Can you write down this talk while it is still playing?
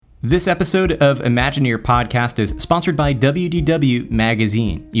This episode of Imagineer Podcast is sponsored by WDW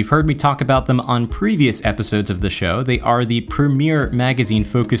Magazine. You've heard me talk about them on previous episodes of the show. They are the premier magazine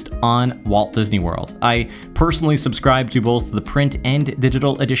focused on Walt Disney World. I personally subscribe to both the print and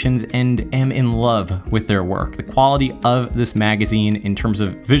digital editions and am in love with their work. The quality of this magazine in terms of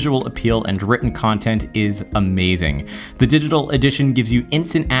visual appeal and written content is amazing. The digital edition gives you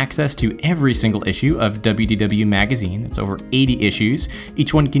instant access to every single issue of WDW Magazine. It's over 80 issues,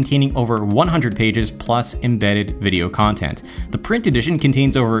 each one containing over 100 pages plus embedded video content. The print edition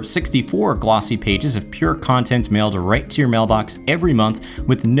contains over 64 glossy pages of pure content mailed right to your mailbox every month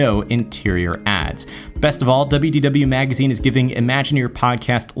with no interior ads. Best of all, WDW Magazine is giving Imagineer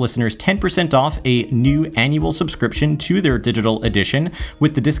Podcast listeners 10% off a new annual subscription to their digital edition,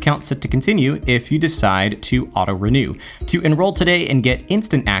 with the discount set to continue if you decide to auto-renew. To enroll today and get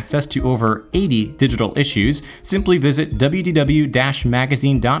instant access to over 80 digital issues, simply visit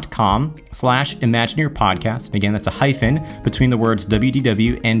www.magazine.com/ImagineerPodcast. Again, that's a hyphen between the words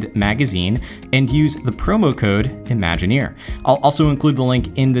WDW and magazine, and use the promo code Imagineer. I'll also include the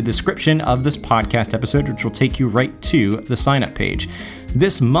link in the description of this podcast episode, which will take you right to the sign-up page.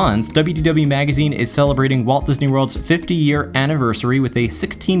 This month, WDW Magazine is celebrating Walt Disney World's 50-year anniversary with a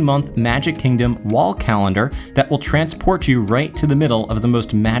 16-month Magic Kingdom wall calendar that will transport you right to the middle of the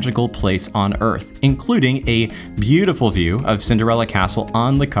most magical place on Earth, including a beautiful view of Cinderella Castle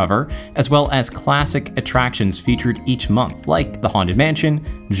on the cover, as well as classic attractions featured each month, like the Haunted Mansion,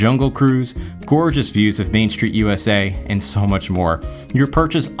 Jungle Cruise, gorgeous views of Main Street USA, and so much more. Your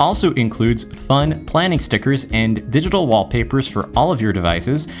purchase also includes fun planning stickers and digital wallpapers for all of your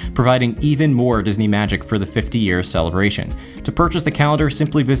devices, providing even more Disney magic for the 50-year celebration. To purchase the calendar,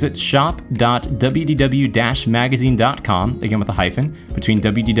 simply visit shop.wdw-magazine.com, again with a hyphen between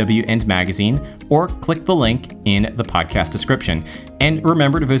WDW and magazine, or click the link in the podcast description. And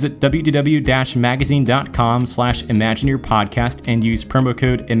remember to visit www-magazine.com/ImagineerPodcast and use promo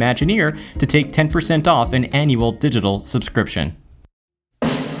code Imagineer to take 10% off an annual digital subscription.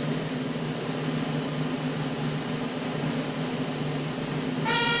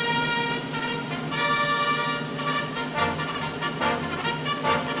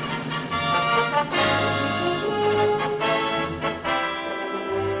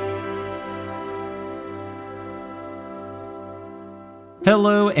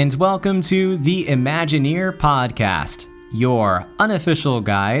 Hello and welcome to the Imagineer Podcast, your unofficial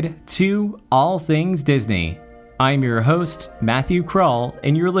guide to all things Disney. I'm your host, Matthew Krull,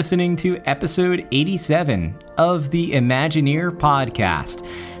 and you're listening to episode 87 of the Imagineer Podcast.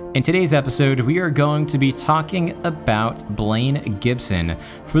 In today's episode, we are going to be talking about Blaine Gibson.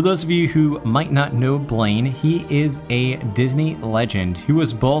 For those of you who might not know Blaine, he is a Disney legend who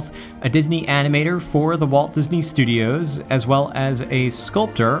was both a Disney animator for the Walt Disney Studios, as well as a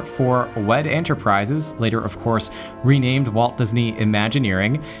sculptor for WED Enterprises, later of course renamed Walt Disney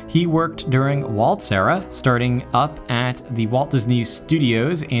Imagineering. He worked during Walt's era, starting up at the Walt Disney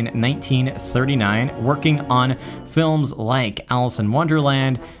Studios in 1939, working on films like Alice in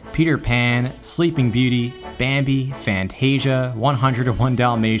Wonderland, Peter Pan, Sleeping Beauty, Bambi, Fantasia, 101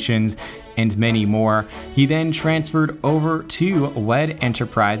 Dalmatians, and many more. He then transferred over to WED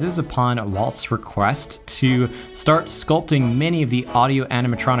Enterprises upon Walt's request to start sculpting many of the audio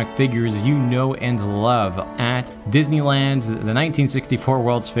animatronic figures you know and love at Disneyland, the 1964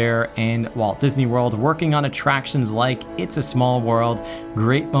 World's Fair, and Walt Disney World, working on attractions like It's a Small World,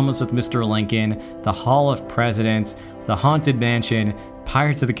 Great Moments with Mr. Lincoln, the Hall of Presidents, the Haunted Mansion,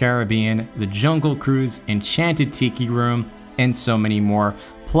 Pirates of the Caribbean, the Jungle Cruise, Enchanted Tiki Room, and so many more.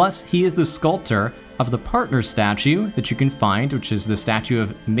 Plus, he is the sculptor of the partner statue that you can find, which is the statue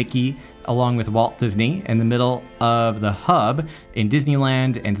of Mickey along with Walt Disney in the middle of the hub in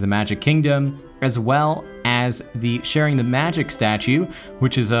Disneyland and the Magic Kingdom, as well as the Sharing the Magic statue,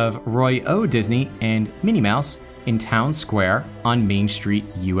 which is of Roy O. Disney and Minnie Mouse in Town Square on Main Street,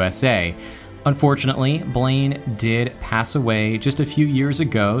 USA. Unfortunately, Blaine did pass away just a few years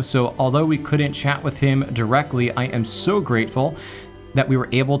ago, so although we couldn't chat with him directly, I am so grateful that we were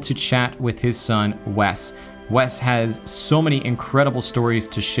able to chat with his son, Wes. Wes has so many incredible stories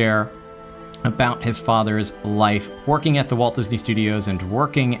to share about his father's life, working at the Walt Disney Studios and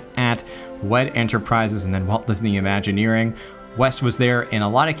working at WED Enterprises and then Walt Disney Imagineering. Wes was there in a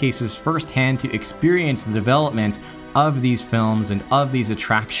lot of cases firsthand to experience the development of these films and of these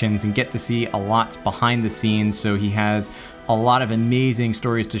attractions and get to see a lot behind the scenes. So he has a lot of amazing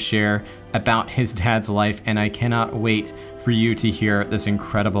stories to share about his dad's life, and I cannot wait for you to hear this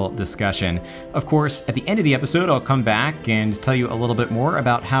incredible discussion. Of course, at the end of the episode, I'll come back and tell you a little bit more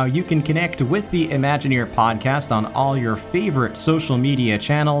about how you can connect with the Imagineer podcast on all your favorite social media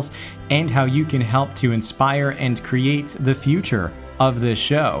channels and how you can help to inspire and create the future of this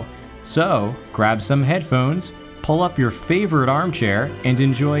show. So, grab some headphones, pull up your favorite armchair, and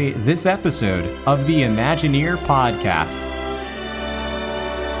enjoy this episode of the Imagineer podcast.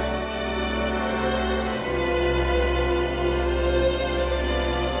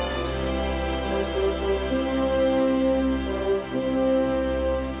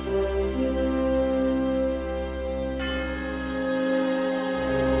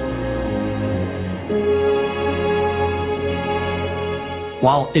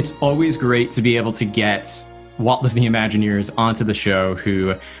 While it's always great to be able to get Walt Disney Imagineers onto the show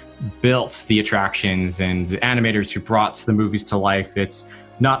who built the attractions and animators who brought the movies to life, it's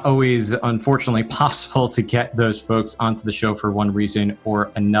not always, unfortunately, possible to get those folks onto the show for one reason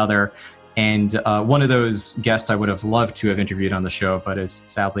or another. And one of those guests I would have loved to have interviewed on the show, but is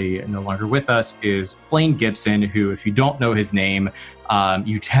sadly no longer with us, is Blaine Gibson, who, if you don't know his name,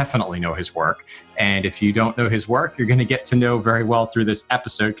 you definitely know his work. And if you don't know his work, you're going to get to know very well through this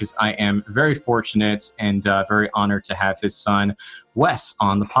episode, because I am very fortunate and very honored to have his son, Wes,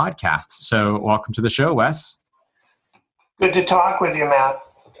 on the podcast. So welcome to the show, Wes. Good to talk with you, Matt.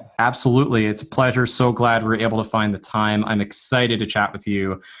 Absolutely. It's a pleasure. So glad we're able to find the time. I'm excited to chat with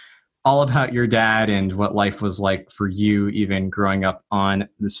you all about your dad and what life was like for you, even growing up on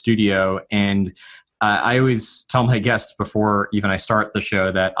the studio. And I always tell my guests before even I start the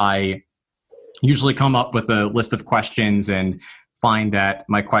show that I usually come up with a list of questions and find that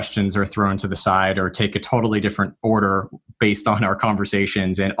my questions are thrown to the side or take a totally different order based on our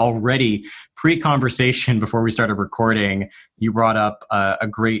conversations. And already pre-conversation, before we started recording, you brought up a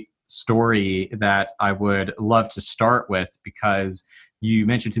great story that I would love to start with, because you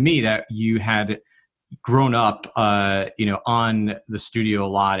mentioned to me that you had grown up, on the studio a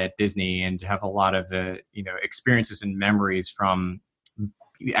lot at Disney and have a lot of, experiences and memories from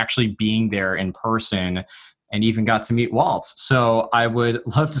actually being there in person, and even got to meet Walt. So I would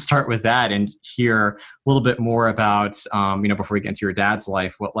love to start with that and hear a little bit more about, before we get into your dad's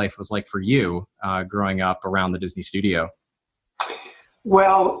life, what life was like for you growing up around the Disney studio.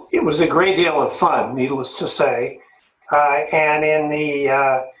 Well, it was a great deal of fun, needless to say. And in the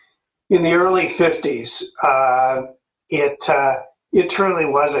early 50s, it truly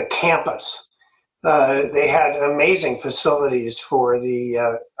was a campus. They had amazing facilities for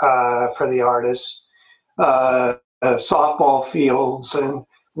the artists, softball fields, and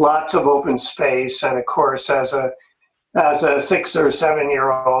lots of open space. And of course, as a 6 or 7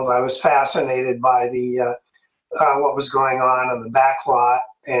 year old, I was fascinated by the what was going on the back lot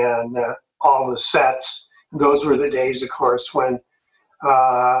and all the sets. Those were the days, of course, when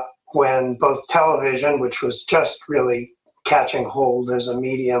both television, which was just really catching hold as a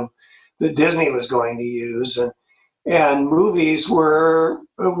medium that Disney was going to use, and movies were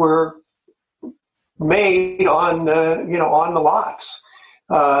made on the lots.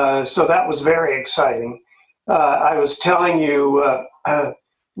 So that was very exciting. I was telling you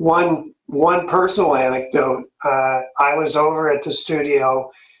one personal anecdote. I was over at the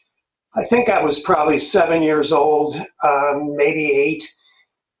studio. I think I was probably 7 years old, maybe 8,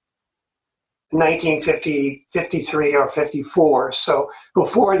 1950, 53 or 54. So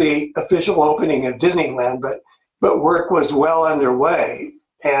before the official opening of Disneyland, but work was well underway.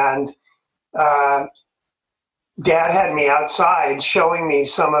 And Dad had me outside showing me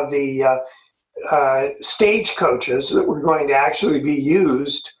some of the stage coaches that were going to actually be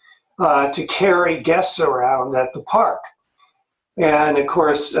used to carry guests around at the park. And of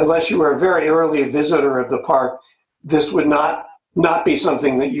course, unless you were a very early visitor of the park, this would not be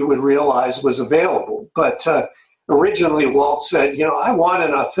something that you would realize was available. But originally, Walt said, I want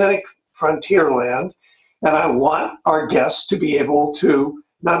an authentic Frontierland, and I want our guests to be able to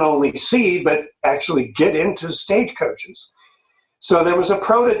not only see, but actually get into stagecoaches. So there was a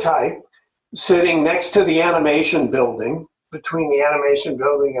prototype sitting next to the animation building, between the animation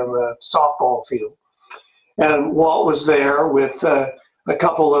building and the softball field. And Walt was there with a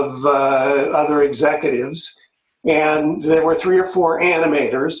couple of other executives. And there were 3 or 4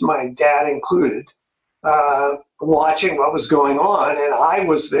 animators, my dad included, watching what was going on. And I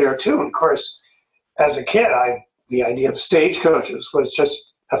was there too. And of course, as a kid, the idea of stagecoaches was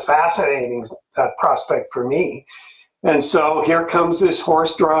just a fascinating prospect for me. And so here comes this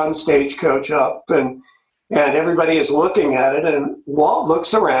horse-drawn stagecoach up, and And everybody is looking at it, and Walt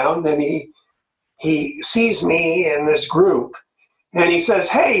looks around, and he sees me in this group, and he says,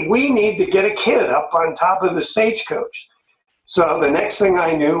 "Hey, we need to get a kid up on top of the stagecoach." So the next thing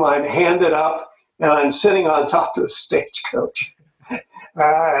I knew, I'm handed up, and I'm sitting on top of the stagecoach.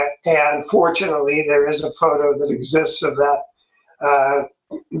 And fortunately, there is a photo that exists of that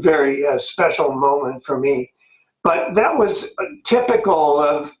very special moment for me. But that was typical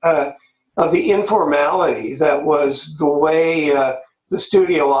of the informality that was the way the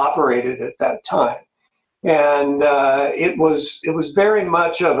studio operated at that time. And it was very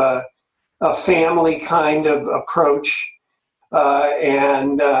much of a family kind of approach.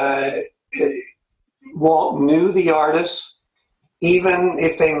 Walt knew the artists, even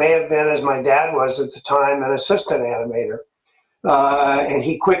if they may have been, as my dad was at the time, an assistant animator. And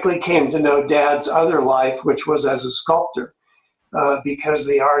he quickly came to know Dad's other life, which was as a sculptor, because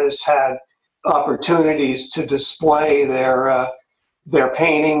the artists had opportunities to display their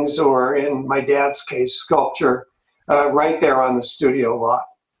paintings, or in my dad's case, sculpture, right there on the studio lot.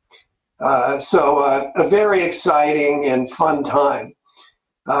 So a very exciting and fun time,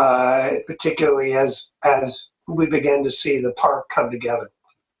 particularly as we begin to see the park come together.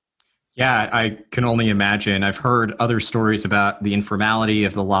 Yeah, I can only imagine. I've heard other stories about the informality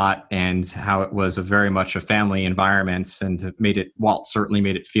of the lot and how it was very much a family environment, and Walt certainly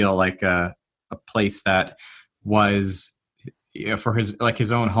made it feel like a place that was, for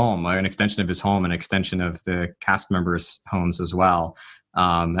his own home, an extension of his home, an extension of the cast members' homes as well.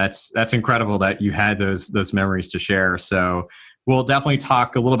 That's incredible that you had those memories to share. So we'll definitely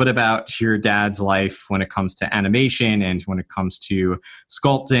talk a little bit about your dad's life when it comes to animation and when it comes to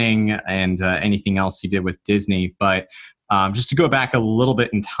sculpting and anything else he did with Disney. But just to go back a little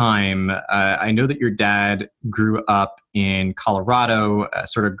bit in time, I know that your dad grew up in Colorado,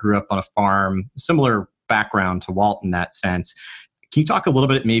 sort of grew up on a farm, similar background to Walt in that sense. Can you talk a little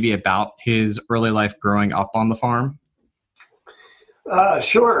bit maybe about his early life growing up on the farm?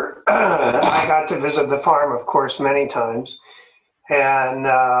 Sure. I got to visit the farm, of course, many times. And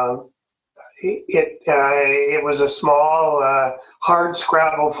it was a small, hard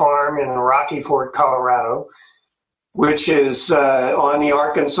scrabble farm in Rocky Fort, Colorado, which is on the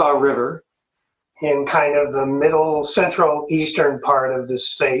Arkansas River in kind of the middle, central, eastern part of the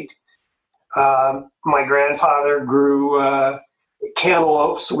state. My grandfather grew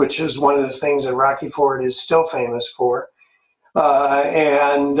cantaloupes, which is one of the things that Rocky Fort is still famous for,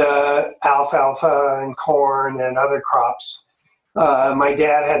 and alfalfa and corn and other crops. My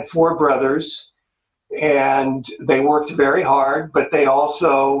dad had 4 brothers, and they worked very hard, but they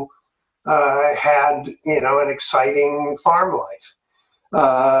also had, an exciting farm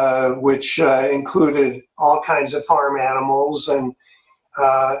life, which included all kinds of farm animals. And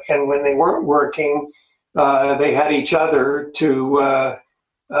when they weren't working, they had each other to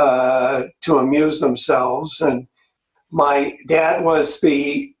amuse themselves. And my dad was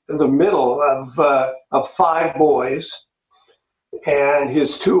the middle of 5 boys. And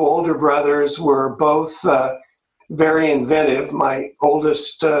his 2 older brothers were both very inventive. My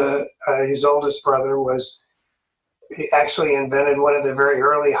his oldest brother actually invented one of the very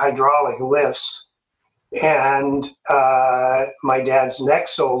early hydraulic lifts. And my dad's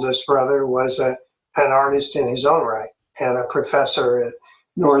next oldest brother was an artist in his own right and a professor at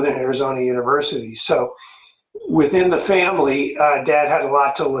Northern Arizona University. So within the family, Dad had a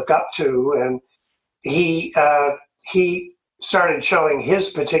lot to look up to, and he started showing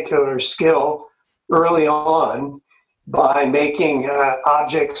his particular skill early on by making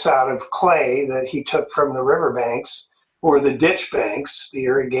objects out of clay that he took from the riverbanks or the ditch banks, the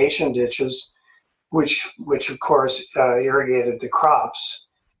irrigation ditches, which of course irrigated the crops.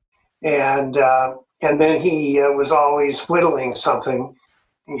 And then he was always whittling something.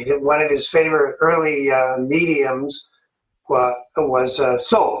 One of his favorite early mediums was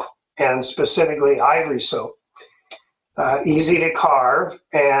soap, and specifically ivory soap. Easy to carve,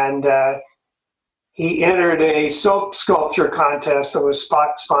 and he entered a soap sculpture contest that was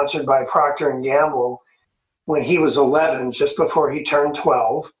sponsored by Procter & Gamble when he was 11, just before he turned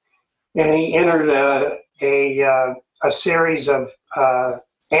 12. And he entered a series of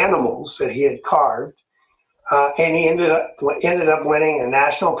animals that he had carved, and he ended up winning a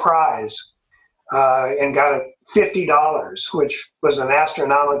national prize and got $50, which was an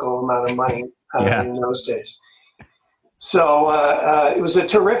astronomical amount of money in those days. So it was a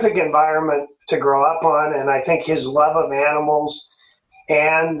terrific environment to grow up on, and I think his love of animals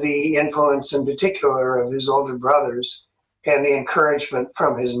and the influence in particular of his older brothers and the encouragement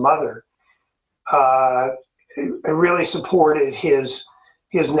from his mother really supported his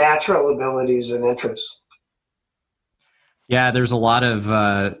natural abilities and interests. Yeah, there's a lot of,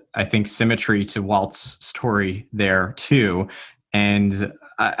 I think, symmetry to Walt's story there too, and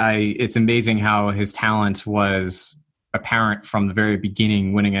it's amazing how his talent was apparent from the very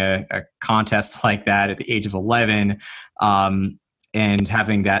beginning, winning a contest like that at the age of 11, and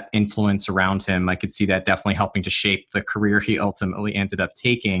having that influence around him. I could see that definitely helping to shape the career he ultimately ended up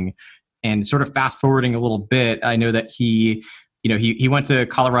taking. And sort of fast forwarding a little bit, I know that he went to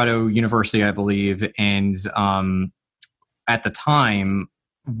Colorado University, I believe, and at the time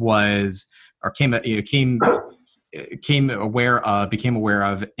was or became aware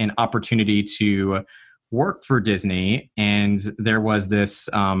of an opportunity to work for Disney, and there was this,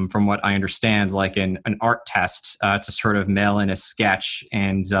 from what I understand, like an art test to sort of mail in a sketch,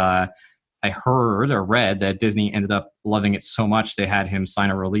 and I heard or read that Disney ended up loving it so much they had him sign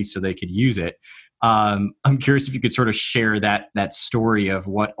a release so they could use it. I'm curious if you could sort of share that story of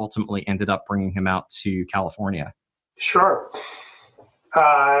what ultimately ended up bringing him out to California. Sure.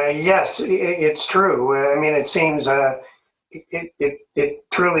 Yes, it's true. I mean, it seems it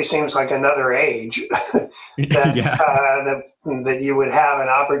truly seems like another age that, Yeah. that you would have an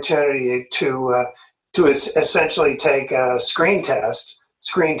opportunity to essentially take a screen test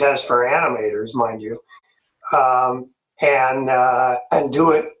for animators, mind you, and do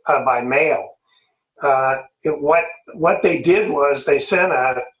it by mail. What they did was they sent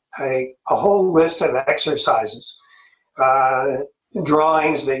a whole list of exercises,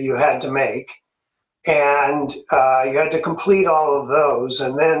 drawings that you had to make, and you had to complete all of those.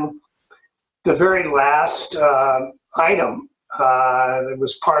 And then the very last item that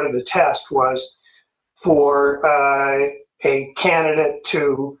was part of the test was for a candidate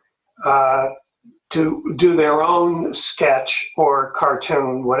to do their own sketch or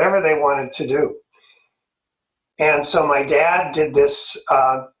cartoon, whatever they wanted to do. And so my dad did this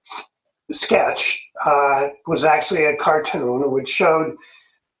sketch. Was actually a cartoon which showed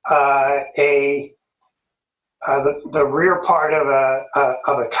the rear part of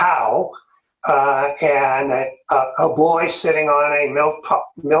a cow, and a boy sitting on a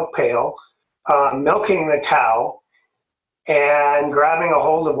milk pail, milking the cow, and grabbing a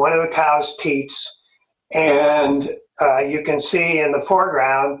hold of one of the cow's teats. And you can see in the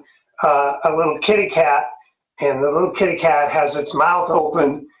foreground a little kitty cat, and the little kitty cat has its mouth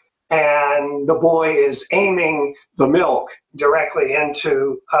open, and the boy is aiming the milk directly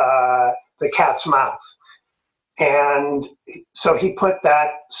into the cat's mouth. And so he put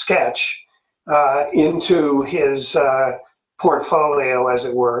that sketch into his portfolio, as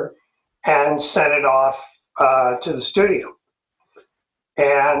it were, and sent it off to the studio.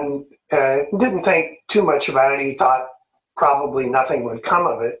 And didn't think too much about it. He thought probably nothing would come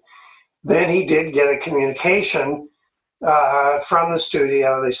of it. Then he did get a communication from the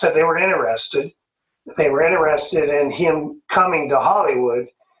studio. They said they were interested. They were interested in him coming to Hollywood,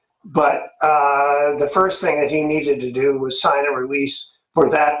 but the first thing that he needed to do was sign a release for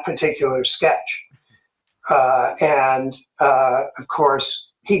that particular sketch. And of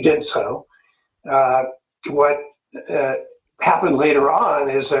course, he did so. What happened later on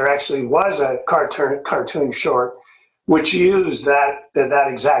is there actually was a cartoon short which used that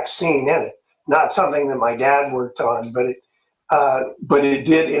exact scene in it. Not something that my dad worked on, but it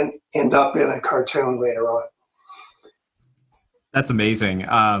did end up in a cartoon later on. That's amazing.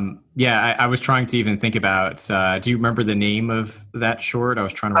 I was trying to even think about, do you remember the name of that short? I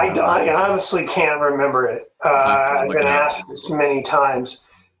was trying to remember. I honestly can't remember it. I've been asked this many times.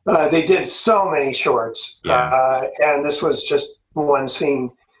 They did so many shorts, and this was just one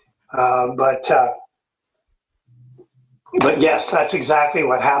scene. But yes, that's exactly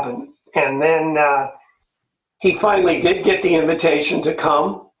what happened. And then he finally did get the invitation to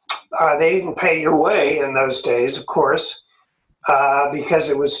come. They didn't pay your way in those days, of course, because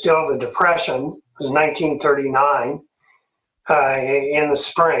it was still the Depression. It was 1939 in the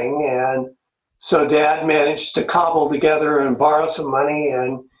spring. And so Dad managed to cobble together and borrow some money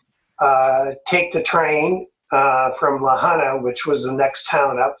and take the train from La Junta, which was the next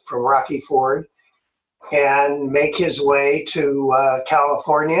town up from Rocky Ford, and make his way to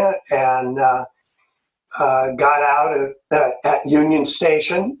California, and got out at Union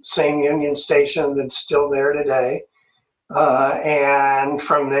Station, same Union Station that's still there today. And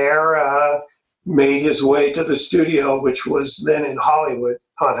from there, made his way to the studio, which was then in Hollywood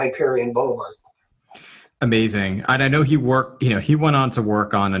on Hyperion Boulevard. Amazing. And I know he went on to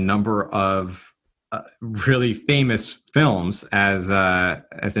work on a number of really famous films as an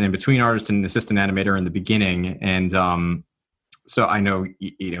in-between artist and assistant animator in the beginning. And so I know,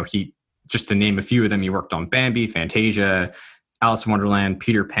 he, just to name a few of them, he worked on Bambi, Fantasia, Alice in Wonderland,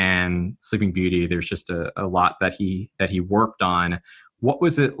 Peter Pan, Sleeping Beauty. There's just a lot that he worked on. What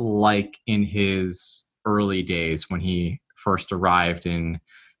was it like in his early days when he first arrived in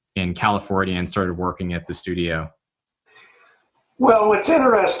California and started working at the studio? Well, what's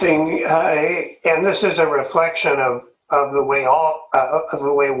interesting, and this is a reflection of the way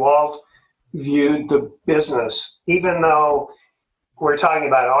Walt viewed the business, even though we're talking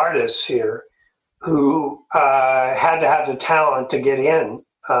about artists here who had to have the talent to get in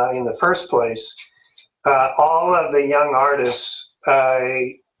the first place. All of the young artists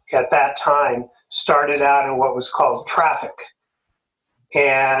at that time started out in what was called traffic.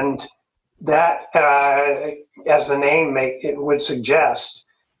 And that, as the name would suggest,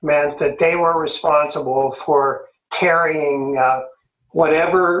 meant that they were responsible for carrying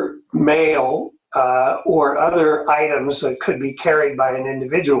whatever mail or other items that could be carried by an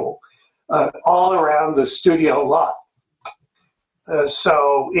individual all around the studio lot.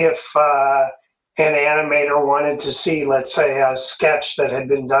 So if an animator wanted to see, let's say, a sketch that had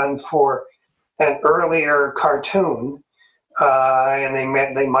been done for an earlier cartoon, and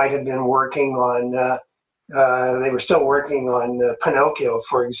they might have been working on, they were still working on Pinocchio,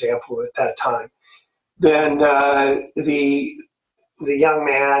 for example, at that time, then the young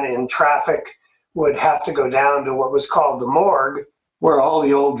man in traffic would have to go down to what was called the morgue, where all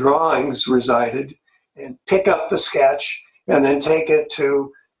the old drawings resided, and pick up the sketch and then take it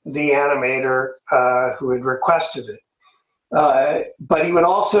to the animator who had requested it. But he would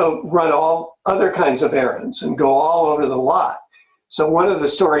also run all other kinds of errands and go all over the lot. So one of the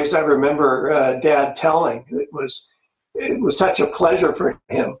stories I remember Dad telling, it was such a pleasure for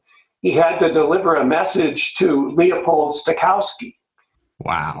him. He had to deliver a message to Leopold Stokowski.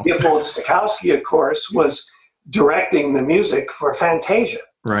 Wow. Leopold Stokowski, of course, was directing the music for Fantasia.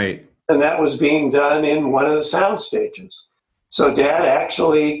 Right. And that was being done in one of the sound stages. So Dad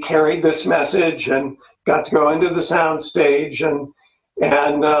actually carried this message and got to go into the sound stage and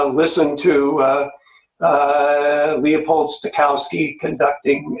listen to Leopold Stokowski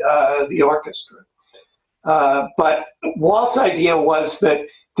conducting the orchestra. But Walt's idea was that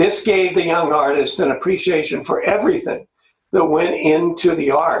this gave the young artist an appreciation for everything that went into the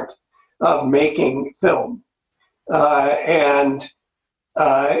art of making film. And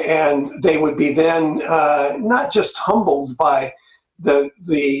they would be then not just humbled by the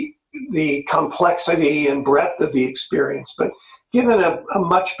complexity and breadth of the experience, but given a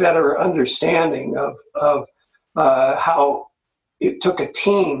much better understanding of how it took a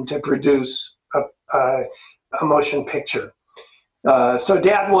team to produce a motion picture. So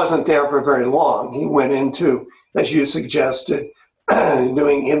Dad wasn't there for very long. He went into, as you suggested,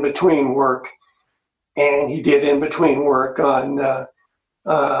 doing in-between work, and he did in-between work on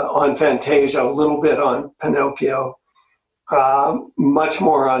Fantasia, a little bit on Pinocchio, much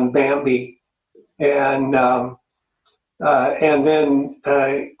more on Bambi, and then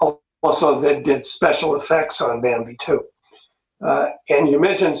also that did special effects on Bambi too. And you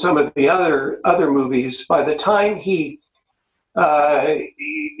mentioned some of the other movies. By the time he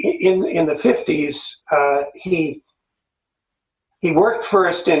in the 50s, he worked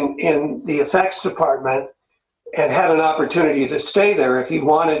first in the effects department and had an opportunity to stay there if he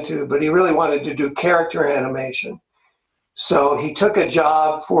wanted to, but he really wanted to do character animation. So he took a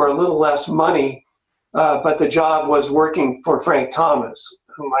job for a little less money, but the job was working for Frank Thomas,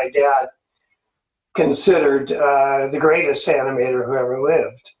 who my dad considered the greatest animator who ever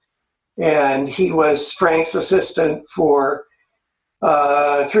lived. And he was Frank's assistant for 3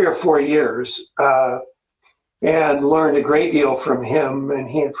 or 4 years and learned a great deal from him, and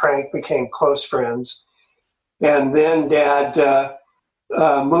he and Frank became close friends. And then Dad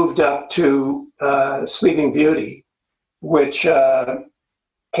moved up to Sleeping Beauty, which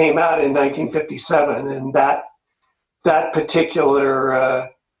came out in 1957, and that particular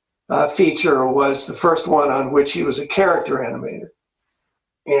feature was the first one on which he was a character animator.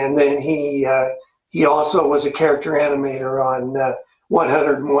 And then he also was a character animator on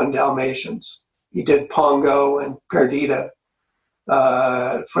 101 Dalmatians. He did Pongo and Perdita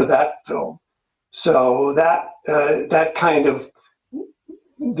for that film. So that kind of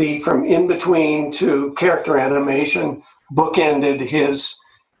from in between to character animation bookended his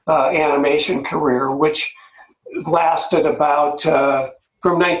animation career, which lasted about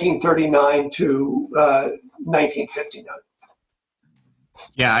from 1939 to 1959.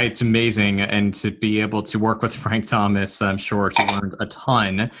 Yeah, it's amazing. And to be able to work with Frank Thomas, I'm sure he learned a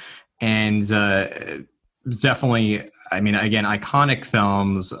ton. And definitely, I mean, again, iconic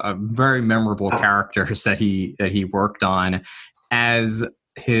films, very memorable characters that he worked on. As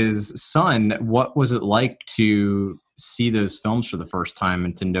his son, what was it like to see those films for the first time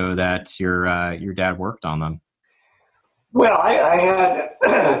and to know that your dad worked on them? Well, I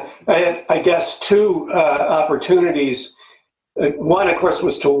had, I guess, two opportunities. One, of course,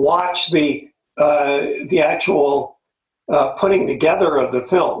 was to watch the actual putting together of the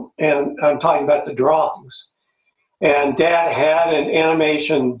film, and I'm talking about the drawings. And Dad had an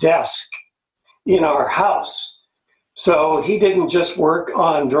animation desk in our house, so he didn't just work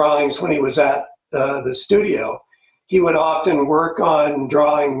on drawings when he was at the studio. He would often work on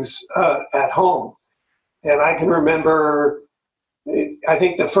drawings at home. And I can remember, I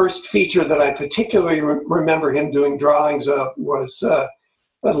think the first feature that I particularly remember him doing drawings of was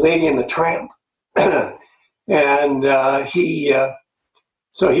Lady and the Tramp. And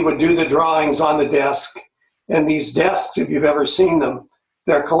so he would do the drawings on the desk. And these desks, if you've ever seen them,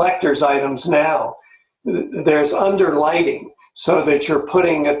 they're collector's items now. There's underlighting so that you're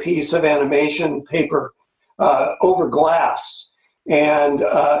putting a piece of animation paper over glass, and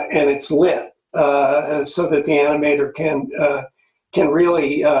it's lit. So that the animator can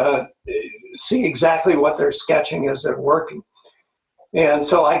really see exactly what they're sketching as they're working. And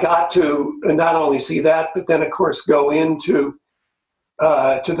so I got to not only see that, but then of course go into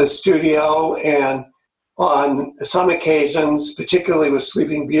to the studio, and on some occasions, particularly with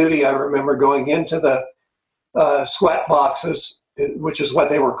Sleeping Beauty, I remember going into the sweat boxes, which is what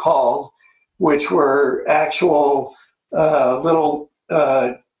they were called, which were actual little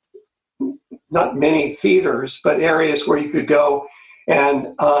not many theaters, but areas where you could go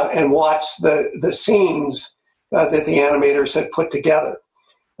and watch the scenes that the animators had put together,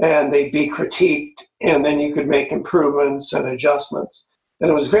 and they'd be critiqued, and then you could make improvements and adjustments. And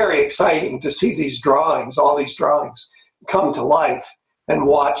it was very exciting to see these drawings, all these drawings, come to life, and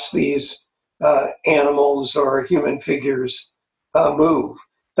watch these animals or human figures move.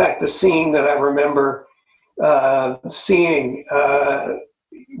 In fact, the scene that I remember seeing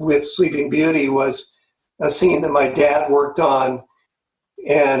with Sleeping Beauty was a scene that my dad worked on,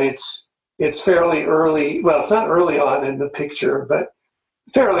 and it's fairly early. Well, it's not early on in the picture, but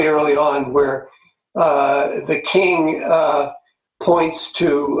fairly early on, where the king points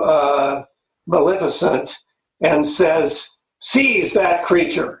to Maleficent and says, "Seize that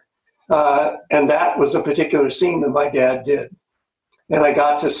creature," and that was a particular scene that my dad did, and I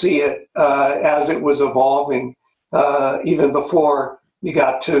got to see it as it was evolving, even before you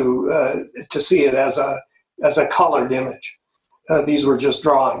got to see it as a colored image. These were just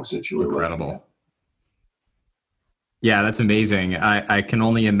drawings that you were incredible. Looking at. Yeah, that's amazing. I can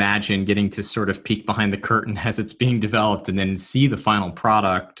only imagine getting to sort of peek behind the curtain as it's being developed and then see the final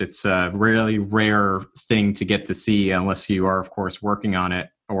product. It's a really rare thing to get to see unless you are, of course, working on it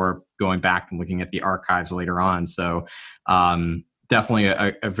or going back and looking at the archives later on. So definitely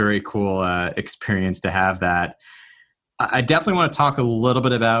a very cool experience to have that. I definitely want to talk a little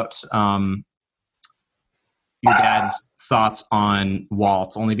bit about your dad's thoughts on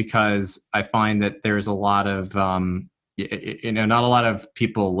Walt, only because I find that there's a lot of, not a lot of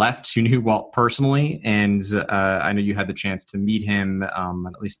people left who knew Walt personally. And I know you had the chance to meet him on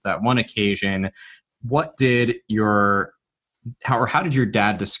at least that one occasion. What did how did your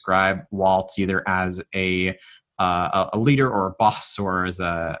dad describe Walt, either as a leader or a boss, or as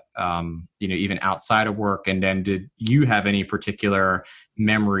a even outside of work? And then did you have any particular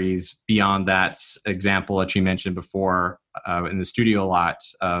memories beyond that example that you mentioned before in the studio a lot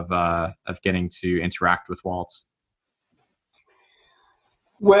of getting to interact with Walt?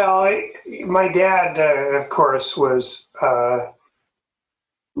 Well, my dad, of course, was a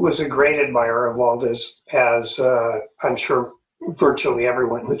great admirer of Walt, as I'm sure virtually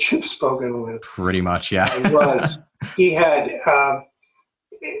everyone that you've spoken with. Pretty much, yeah. Was. He had,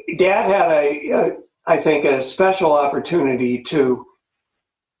 Dad had I think, a special opportunity to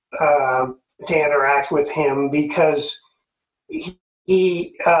interact with him, because he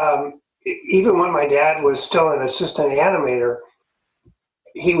even when my dad was still an assistant animator,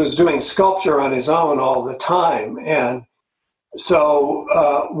 he was doing sculpture on his own all the time. And so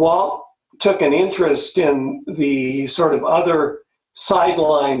Walt took an interest in the sort of other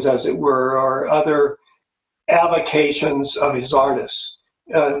sidelines, as it were, or other avocations of his artists.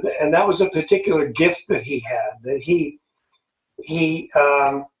 And that was a particular gift that he had, that he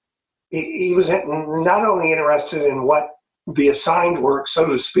was not only interested in what the assigned work, so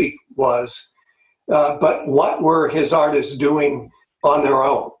to speak, was, but what were his artists doing on their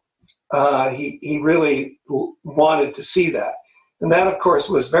own. He really wanted to see that. And that, of course,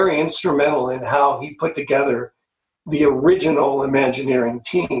 was very instrumental in how he put together the original Imagineering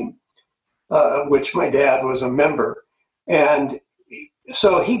team, of which my dad was a member. And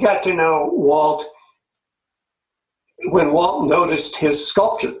so he got to know Walt when Walt noticed his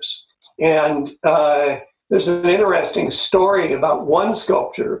sculptures. And there's an interesting story about one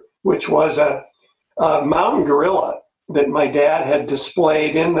sculpture, which was a mountain gorilla that my dad had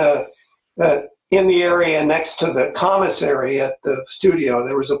displayed in the area next to the commissary at the studio.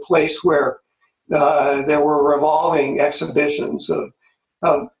 There was a place where there were revolving exhibitions of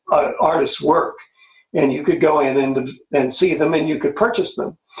artists' work, and you could go in and see them, and you could purchase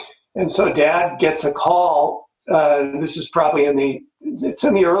them. And so Dad gets a call. This is probably in the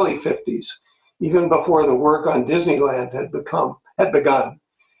early 50s, even before the work on Disneyland had begun,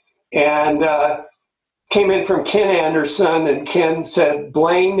 and came in from Ken Anderson, and Ken said,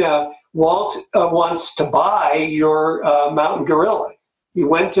 "Blaine, Walt wants to buy your mountain gorilla." He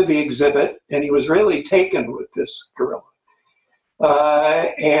went to the exhibit, and he was really taken with this gorilla.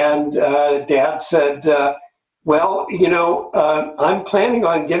 And Dad said, "Well, I'm planning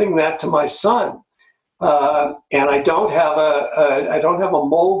on giving that to my son, and I don't have a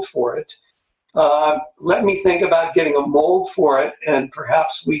mold for it. Let me think about getting a mold for it, and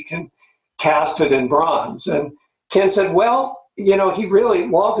perhaps we can cast it in bronze." And Ken said, "Well,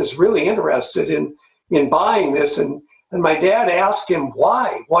 Walt is really interested in buying this." And my dad asked him,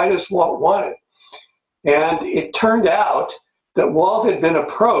 why? Why does Walt want it? And it turned out that Walt had been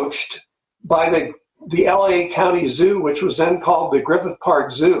approached by the LA County Zoo, which was then called the Griffith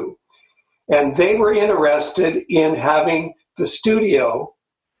Park Zoo. And they were interested in having the studio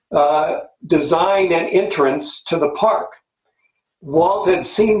design an entrance to the park. Walt had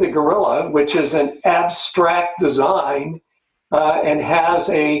seen the gorilla, which is an abstract design and has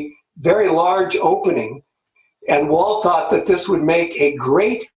a very large opening. And Walt thought that this would make a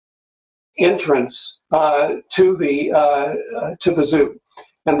great entrance to the zoo.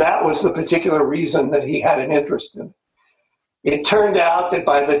 And that was the particular reason that he had an interest in it. It turned out that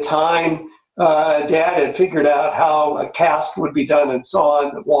by the time Dad had figured out how a cast would be done and so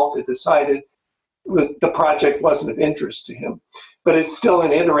on, that Walt had decided the project wasn't of interest to him. But it's still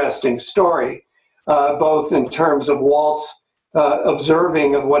an interesting story, both in terms of Walt's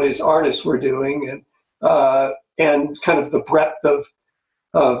observing of what his artists were doing and kind of the breadth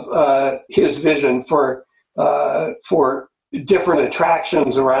of his vision for different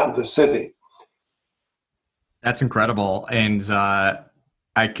attractions around the city. That's incredible, and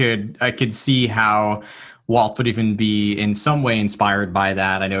I could see how Walt would even be in some way inspired by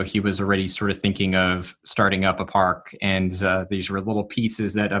that. I know he was already sort of thinking of starting up a park, and these were little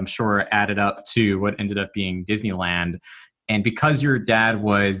pieces that I'm sure added up to what ended up being Disneyland. And because your dad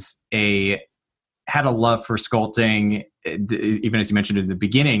had a love for sculpting, even as you mentioned in the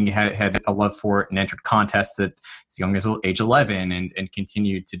beginning, had a love for it and entered contests at as young as age 11 and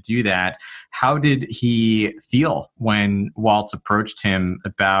continued to do that. How did he feel when Walt approached him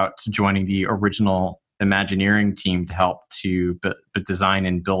about joining the original Imagineering team to help to design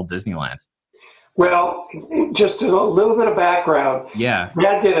and build Disneyland? Well, just a little bit of background. Yeah.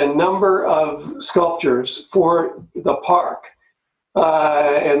 Dad did a number of sculptures for the park.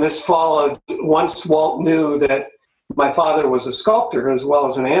 And this followed once Walt knew that my father was a sculptor as well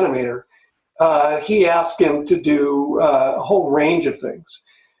as an animator. He asked him to do a whole range of things.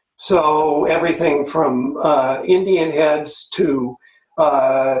 So everything from Indian heads to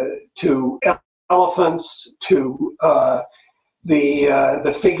elephants to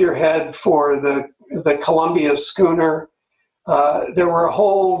the figurehead for the Columbia schooner. There were a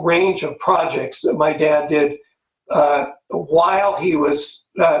whole range of projects that my dad did while he was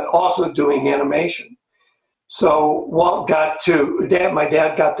also doing animation. So my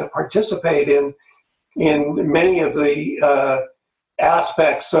dad got to participate in many of the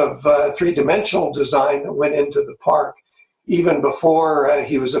aspects of three-dimensional design that went into the park, even before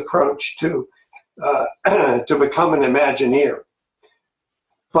he was approached to become an Imagineer.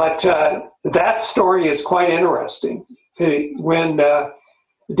 But that story is quite interesting. When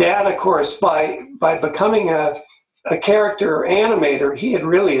Dad, of course, by becoming a character animator, he had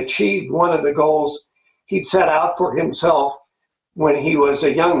really achieved one of the goals he'd set out for himself when he was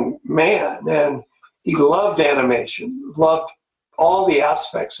a young man. And he loved animation, loved all the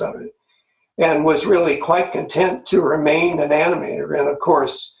aspects of it, and was really quite content to remain an animator. And of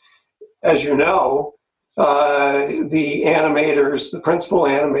course, as you know, the principal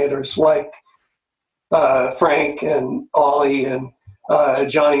animators like Frank and Ollie and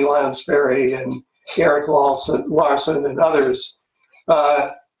Johnny Lansbury and Eric Larson and others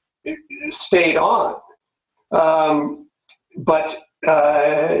stayed on.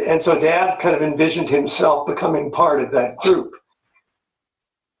 And so Dad kind of envisioned himself becoming part of that group.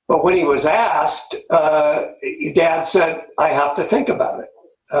 But when he was asked, Dad said, "I have to think about it."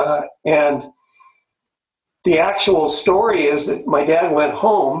 And the actual story is that my dad went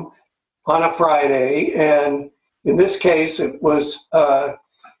home on a Friday, and in this case, it was, I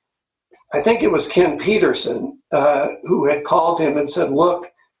think it was Ken Peterson, who had called him and said, look,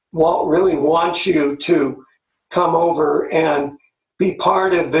 Walt really wants you to come over and be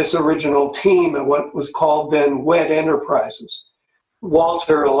part of this original team at what was called then WED Enterprises.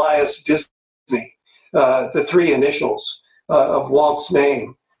 Walter Elias Disney, the three initials of Walt's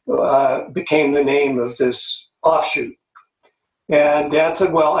name, became the name of this offshoot. And Dad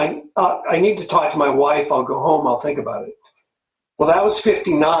said, well, I need to talk to my wife. I'll go home. I'll think about it. Well, that was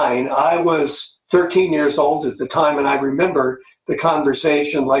 59. I was 13 years old at the time, and I remember the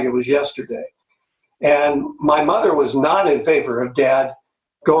conversation like it was yesterday. And my mother was not in favor of Dad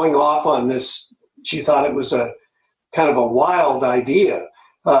going off on this. She thought it was a kind of a wild idea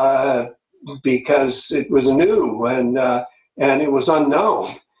because it was new and it was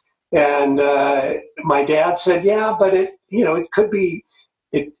unknown. And my dad said, yeah, but it could be,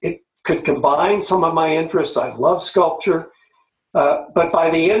 it could combine some of my interests. I love sculpture. But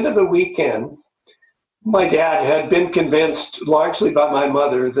by the end of the weekend, my dad had been convinced largely by my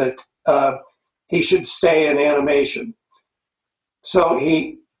mother that he should stay in animation. So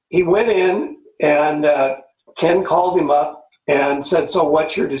he went in, and Ken called him up and said, so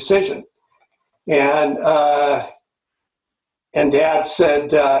what's your decision? And Dad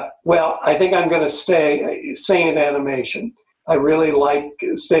said, well, I think I'm going to stay in animation. I really like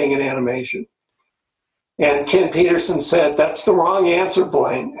staying in animation. And Ken Peterson said, that's the wrong answer,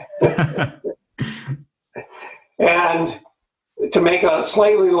 Blaine. And to make a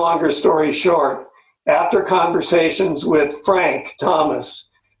slightly longer story short, after conversations with Frank Thomas,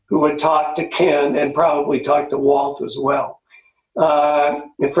 who had talked to Ken and probably talked to Walt as well,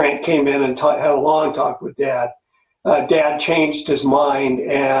 and Frank came in and had a long talk with Dad. Dad changed his mind,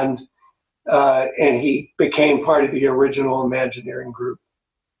 and he became part of the original Imagineering group.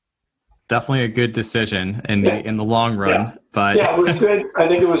 Definitely a good decision in the long run. Yeah. But yeah, it was good. I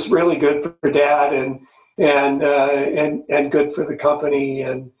think it was really good for Dad and good for the company,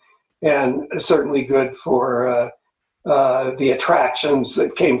 and certainly good for the attractions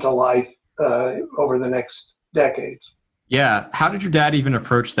that came to life over the next decades. Yeah. How did your dad even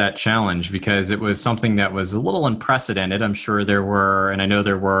approach that challenge? Because it was something that was a little unprecedented. I'm sure there were, and I know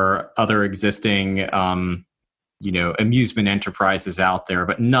there were other existing, amusement enterprises out there,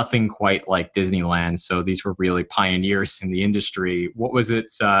 but nothing quite like Disneyland. So these were really pioneers in the industry. What was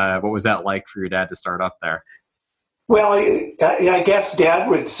it? What was that like for your dad to start up there? Well, I guess Dad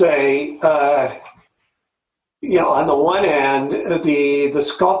would say, on the one hand, the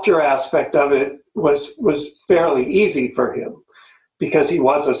sculpture aspect of it was fairly easy for him because he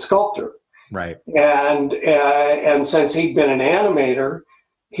was a sculptor, right? And since he'd been an animator,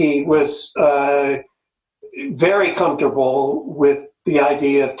 he was very comfortable with the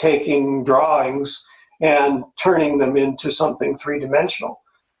idea of taking drawings and turning them into something three-dimensional.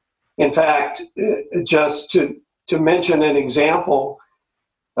 In fact, just to mention an example,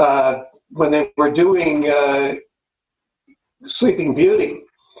 when they were doing Sleeping Beauty,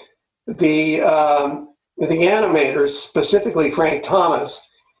 the animators, specifically Frank Thomas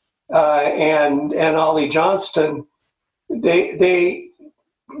and Ollie Johnston, they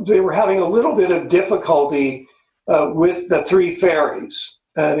were having a little bit of difficulty with the three fairies.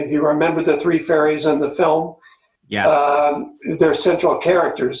 And if you remember the three fairies in the film, yes, they're central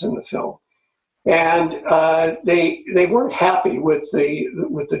characters in the film, and they weren't happy with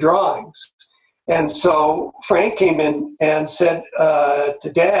the drawings. And so Frank came in and said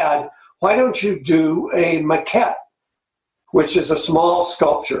to Dad, why don't you do a maquette, which is a small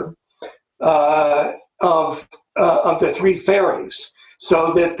sculpture of the three fairies,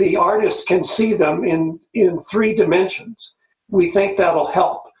 so that the artists can see them in three dimensions. We think that'll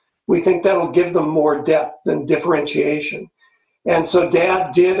help. We think that'll give them more depth and differentiation. And so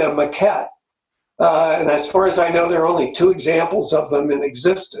Dad did a maquette. And as far as I know, there are only two examples of them in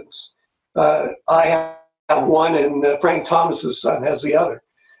existence. I have one, and Frank Thomas's son has the other.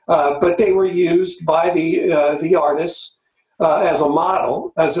 But they were used by the artists as a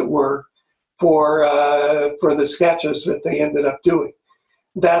model, as it were, for the sketches that they ended up doing.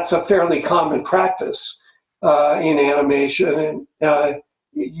 That's a fairly common practice in animation, and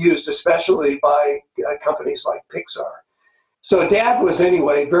used especially by companies like Pixar. So Dad was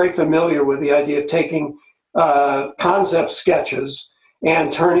anyway very familiar with the idea of taking concept sketches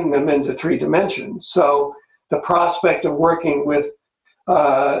and turning them into three dimensions. So the prospect of working with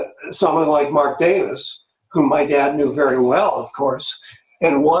someone like Marc Davis, whom my dad knew very well, of course,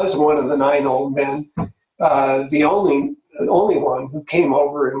 and was one of the 9 old men, the only one who came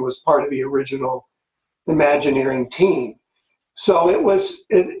over and was part of the original Imagineering team. So it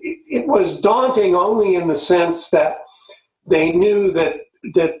was daunting only in the sense that they knew that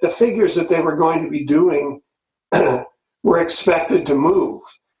the figures that they were going to be doing were expected to move.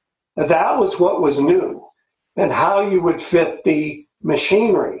 That was what was new, and how you would fit the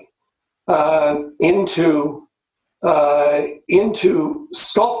machinery into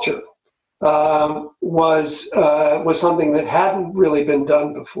sculpture was something that hadn't really been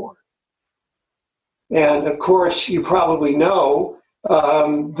done before. And of course, you probably know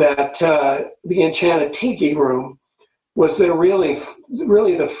that the Enchanted Tiki Room was really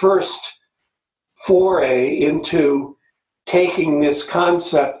the first foray into taking this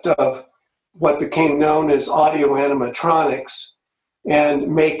concept of what became known as audio animatronics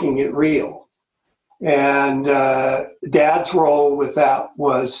and making it real. And Dad's role with that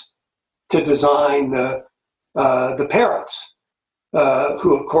was to design the parrots,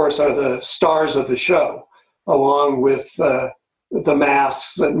 who of course are the stars of the show, along with the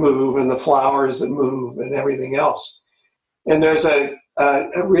masks that move and the flowers that move and everything else. And there's a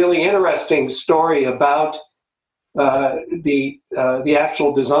really interesting story about the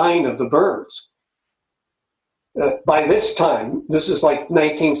actual design of the birds. By this time, this is like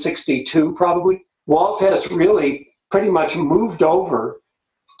 1962 probably, Walt has really pretty much moved over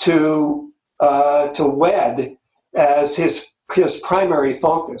to WED as his primary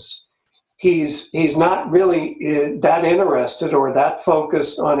focus. He's not really that interested or that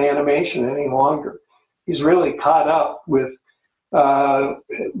focused on animation any longer. He's really caught up with the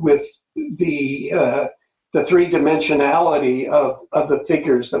three-dimensionality of the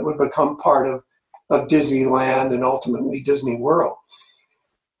figures that would become part of Disneyland and ultimately Disney World.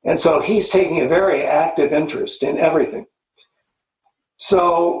 And so he's taking a very active interest in everything.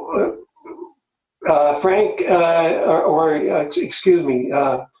 So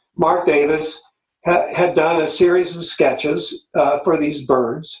Marc Davis had done a series of sketches for these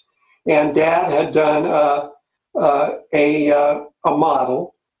birds, and Dad had done a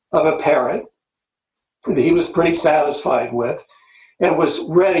model of a parrot that he was pretty satisfied with, and was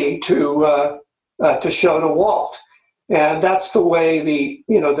ready to show to Walt. And that's the way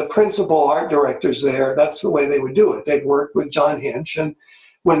the principal art directors there, that's the way they would do it. They'd work with John Hinch, and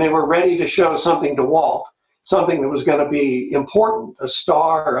when they were ready to show something to Walt, something that was going to be important, a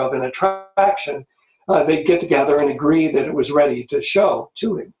star of an attraction, they'd get together and agree that it was ready to show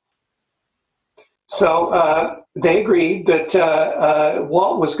to him. So they agreed that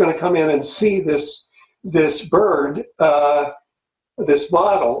Walt was going to come in and see this bird, this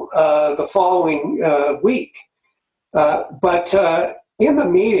model, the following week. But in the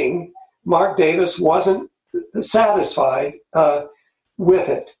meeting, Marc Davis wasn't satisfied with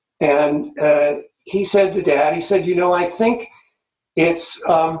it. And he said to Dad, he said, I think it's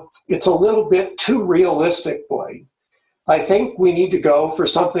a little bit too realistic, Blaine. I think we need to go for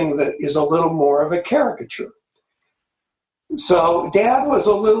something that is a little more of a caricature. So Dad was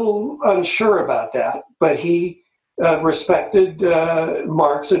a little unsure about that, but he respected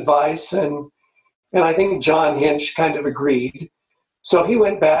Mark's advice, and I think John Hinch kind of agreed. So he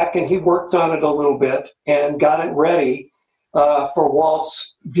went back and he worked on it a little bit and got it ready for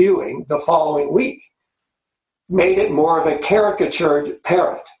Walt's viewing the following week. Made it more of a caricatured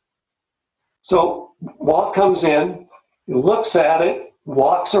parrot. So Walt comes in, he looks at it,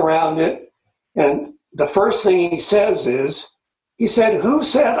 walks around it, and the first thing he says is, he said, "Who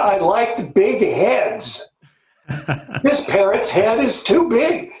said I liked big heads? This parrot's head is too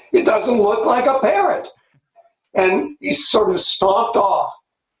big. It doesn't look like a parrot." And he sort of stomped off.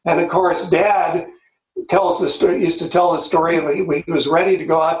 And of course, Dad used to tell the story of he was ready to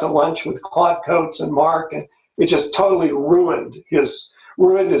go out to lunch with Claude Coates and Mark, and it just totally ruined his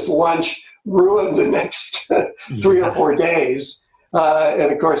lunch, ruined the next 3 or 4 days.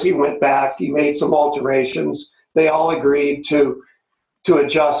 And of course, he went back, he made some alterations. They all agreed to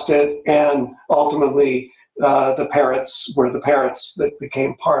adjust it, and ultimately the parrots were the parrots that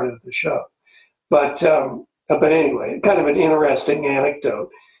became part of the show. But anyway, kind of an interesting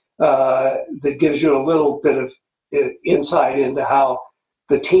anecdote that gives you a little bit of insight into how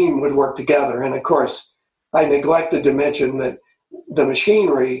the team would work together. And of course, I neglected to mention that the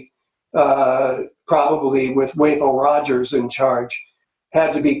machinery, probably with Wathel Rogers in charge,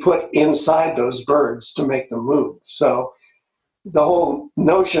 had to be put inside those birds to make them move. So the whole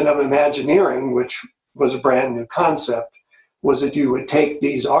notion of Imagineering, which was a brand new concept, was that you would take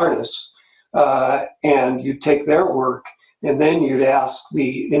these artists and you'd take their work, and then you'd ask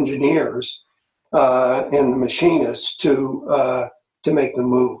the engineers and the machinists to make them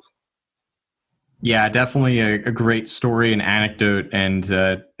move. Yeah, definitely a great story and anecdote, and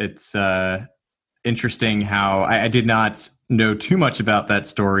it's interesting how I did not know too much about that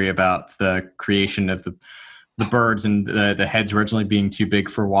story about the creation of the birds and the heads originally being too big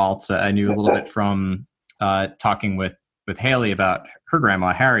for Walt. I knew a little bit from talking with Haley about her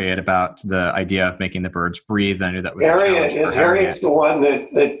grandma Harriet about the idea of making the birds breathe. I knew that was a challenge for Harriet's the one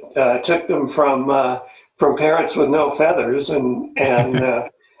that took them from parents with no feathers and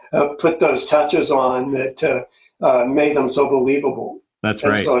put those touches on that made them so believable. That's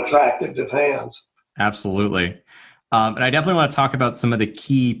right. So attractive to fans. Absolutely. And I definitely want to talk about some of the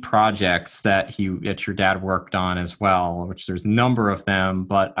key projects that your dad worked on as well, which there's a number of them.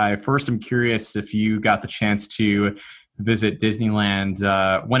 But I first am curious if you got the chance to visit Disneyland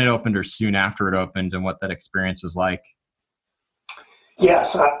when it opened or soon after it opened, and what that experience was like.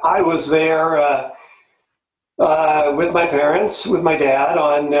 Yes, I was there with my parents, with my dad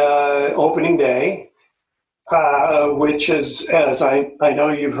on opening day, which is, as I know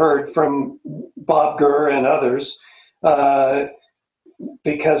you've heard from Bob Gurr and others,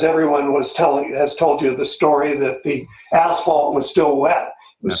 because everyone has told you the story that the asphalt was still wet.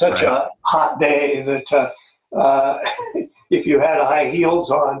 It was That's such right. a hot day that if you had high heels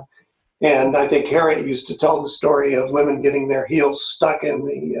on, and I think Harriet used to tell the story of women getting their heels stuck in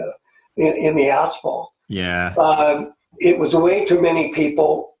the asphalt. Yeah, it was way too many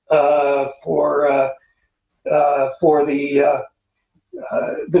people for the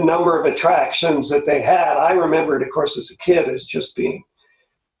number of attractions that they had. I remember it, of course, as a kid, as just being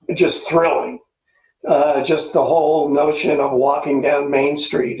just thrilling. Just the whole notion of walking down Main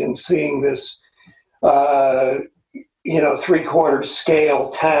Street and seeing this, 3/4 scale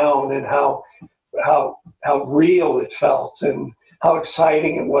town, and how real it felt and how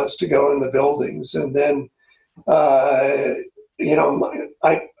exciting it was to go in the buildings. And then, I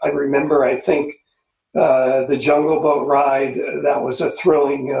remember, I think, the Jungle Boat ride, that was a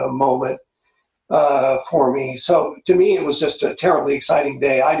thrilling moment for me. So to me, it was just a terribly exciting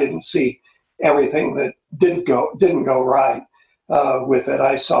day. I didn't see everything that didn't go right with it.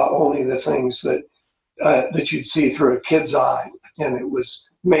 I saw only the things that you'd see through a kid's eye, and it was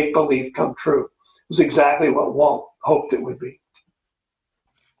make believe come true. It was exactly what Walt hoped it would be.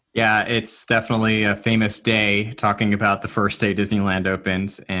 Yeah, it's definitely a famous day talking about the first day Disneyland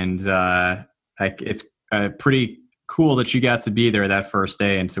opened, and it's pretty cool that you got to be there that first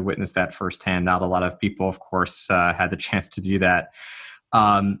day and to witness that firsthand. Not a lot of people, of course, had the chance to do that.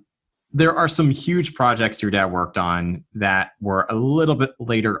 There are some huge projects your dad worked on that were a little bit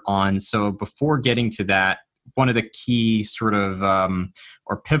later on. So before getting to that, one of the key sort of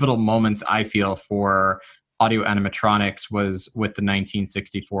or pivotal moments I feel for audio animatronics was with the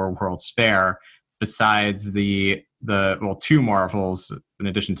 1964 World's Fair. Besides the two marvels, in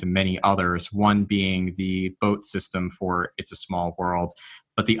addition to many others, one being the boat system for It's a Small World,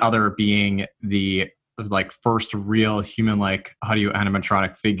 but the other being the first real human-like audio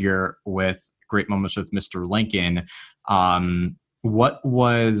animatronic figure with Great Moments with Mr. Lincoln. What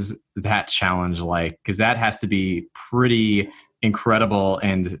was that challenge like? Because that has to be pretty incredible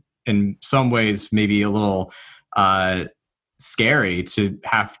and in some ways maybe a little scary to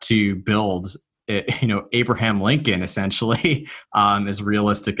have to build Abraham Lincoln essentially as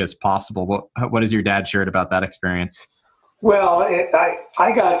realistic as possible. What has your dad shared about that experience? Well,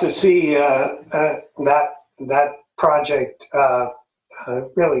 I got to see that project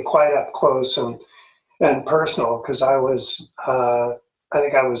really quite up close and personal, because I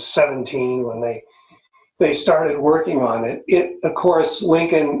think I was 17 when they started working on it. Of course,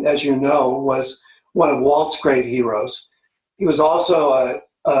 Lincoln, as you know, was one of Walt's great heroes. He was also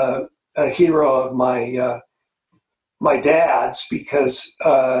a hero of my dad's, because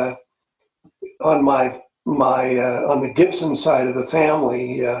on the Gibson side of the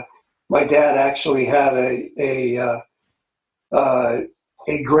family, my dad actually had a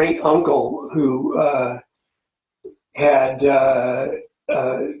great uncle who had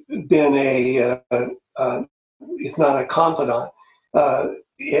been if not a confidant,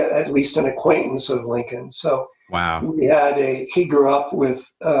 at least an acquaintance of Lincoln. So wow, he grew up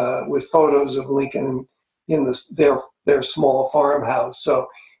with photos of Lincoln in their small farmhouse. So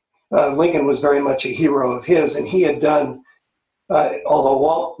Lincoln was very much a hero of his, and he had done, although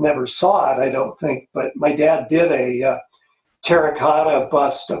Walt never saw it, I don't think, but my dad did a terracotta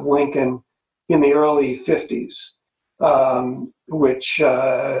bust of Lincoln in the early 50s, which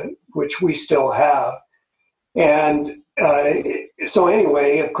we still have. And so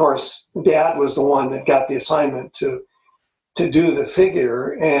anyway, of course, Dad was the one that got the assignment to do the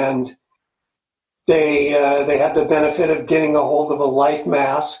figure, and they had the benefit of getting a hold of a life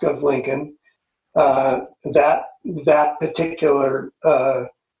mask of Lincoln. That particular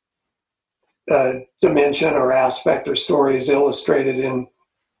dimension or aspect or story is illustrated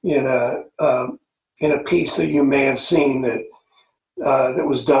in a piece that you may have seen that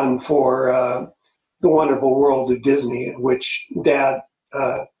was done for The Wonderful World of Disney, in which Dad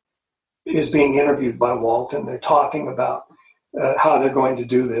is being interviewed by Walt, and they're talking about how they're going to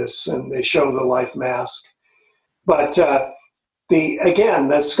do this, and they show the life mask. But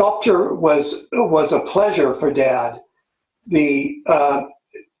the sculpture was a pleasure for Dad. The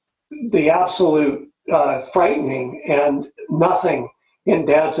absolute frightening, and nothing in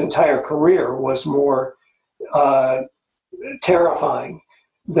Dad's entire career was more terrifying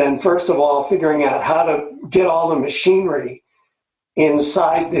than, first of all, figuring out how to get all the machinery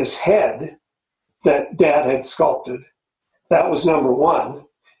inside this head that Dad had sculpted. That was number one,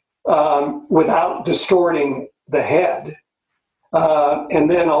 without distorting the head. And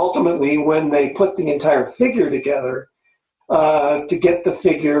then ultimately, when they put the entire figure together, to get the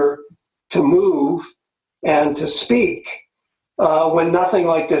figure to move and to speak, when nothing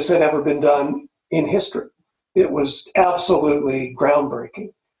like this had ever been done in history. It was absolutely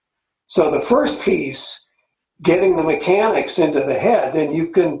groundbreaking. So the first piece, getting the mechanics into the head, and you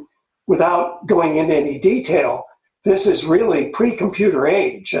can, without going into any detail, this is really pre-computer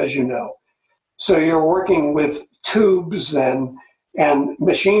age, as you know. So you're working with tubes and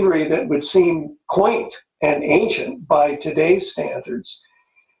machinery that would seem quaint and ancient by today's standards,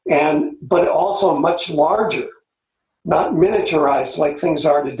 but also much larger, not miniaturized like things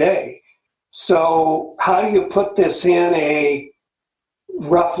are today. So how do you put this in a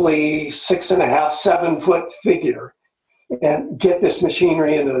roughly 6.5, 7 foot figure and get this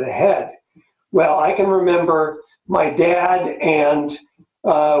machinery into the head? Well, I can remember my dad and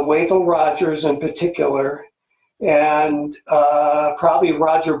Wathel Rogers in particular, and probably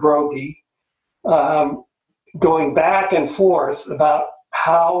Roger Broggie, going back and forth about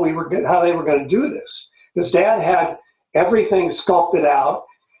how they were going to do this. Because Dad had everything sculpted out,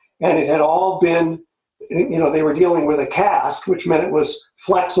 and it had all been, they were dealing with a cast, which meant it was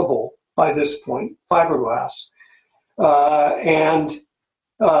flexible by this point, fiberglass.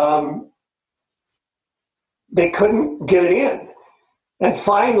 They couldn't get it in. And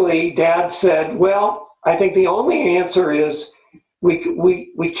finally, Dad said, well, I think the only answer is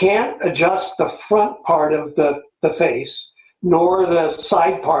we can't adjust the front part of the face, nor the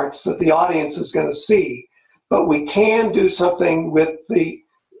side parts that the audience is going to see, but we can do something with the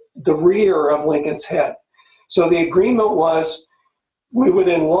rear of Lincoln's head. So the agreement was they would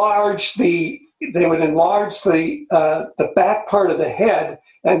enlarge the back part of the head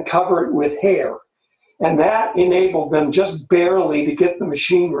and cover it with hair. And that enabled them just barely to get the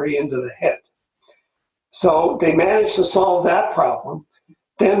machinery into the head. So they managed to solve that problem.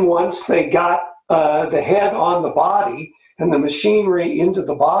 Then once they got the head on the body and the machinery into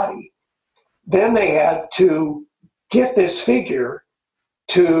the body, then they had to get this figure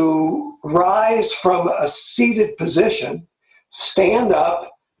to rise from a seated position, stand up,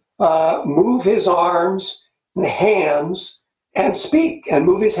 move his arms and hands, and speak, and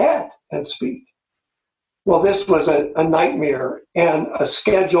move his head and speak. Well, this was a nightmare and a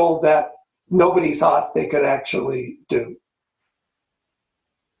schedule that nobody thought they could actually do.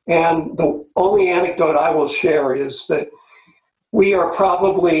 And the only anecdote I will share is that we are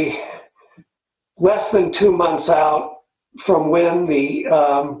probably less than 2 months out from when the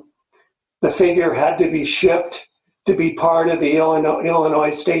figure had to be shipped to be part of the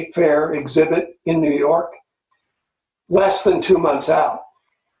Illinois State Fair exhibit in New York. Less than 2 months out.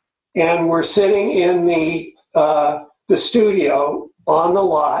 And we're sitting in the studio on the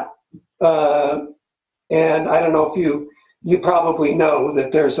lot, and I don't know if you probably know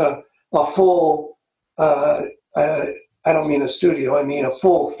that there's a full, I don't mean a studio, I mean a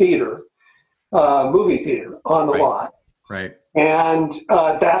full theater, movie theater on the lot. Right. And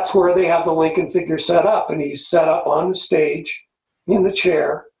that's where they have the Lincoln figure set up, and he's set up on the stage in the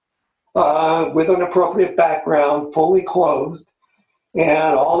chair with an appropriate background, fully clothed.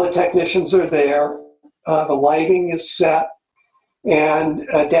 And all the technicians are there. The lighting is set, and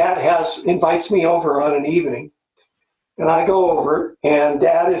Dad invites me over on an evening, and I go over, and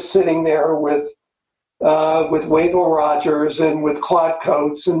Dad is sitting there with Wathel Rogers and with Claude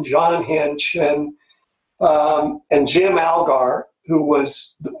Coates and John Hinch and Jim Algar, who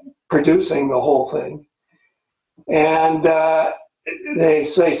was producing the whole thing, and they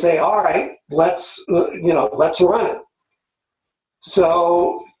say, all right, let's run it.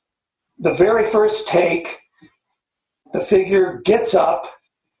 So the very first take, the figure gets up,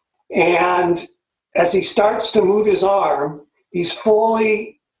 and as he starts to move his arm, he's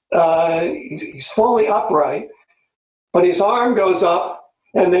fully upright, but his arm goes up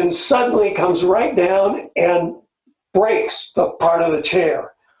and then suddenly comes right down and breaks the part of the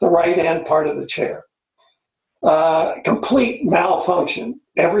chair, the right-hand part of the chair. Complete malfunction.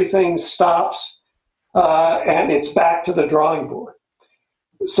 Everything stops, and it's back to the drawing board.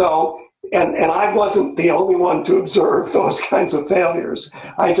 So, and I wasn't the only one to observe those kinds of failures.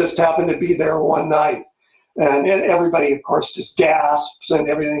 I just happened to be there one night. And everybody, of course, just gasps and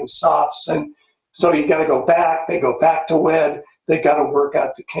everything stops. And so you got to go back. They go back to WED. They got to work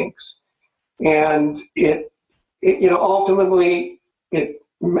out the kinks. And it ultimately, it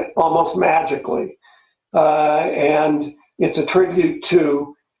almost magically, and it's a tribute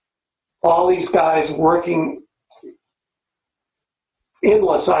to all these guys working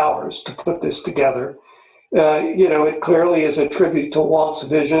endless hours to put this together. It clearly is a tribute to Walt's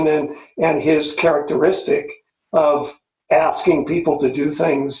vision and his characteristic of asking people to do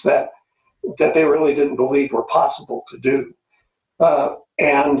things that they really didn't believe were possible to do.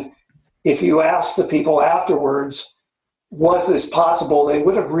 And if you ask the people afterwards, was this possible? They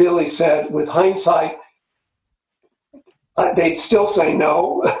would have really said, with hindsight, they'd still say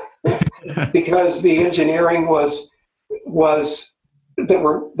no, because the engineering they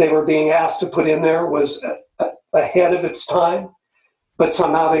were being asked to put in there was ahead of its time, but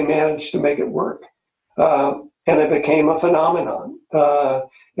somehow they managed to make it work. And it became a phenomenon.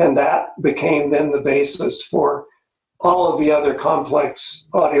 And that became then the basis for all of the other complex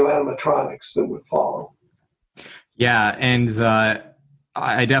audio animatronics that would follow. Yeah, and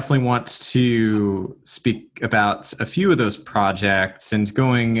I definitely want to speak about a few of those projects, and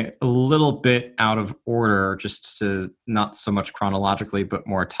going a little bit out of order, just to not so much chronologically, but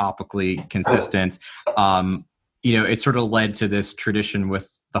more topically consistent. It sort of led to this tradition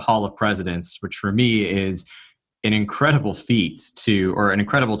with the Hall of Presidents, which for me is an incredible feat or an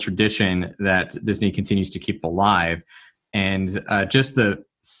incredible tradition that Disney continues to keep alive. And just the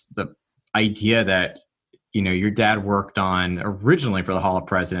idea that, your dad worked on originally for the Hall of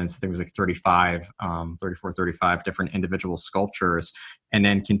Presidents, I think it was like 34, 35 different individual sculptures, and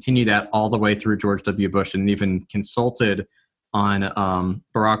then continue that all the way through George W. Bush, and even consulted on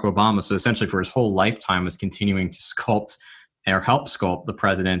Barack Obama. So essentially for his whole lifetime was continuing to sculpt or help sculpt the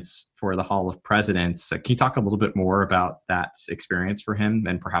presidents for the Hall of Presidents. Can you talk a little bit more about that experience for him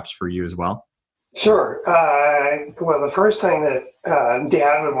and perhaps for you as well? Sure. Well, the first thing that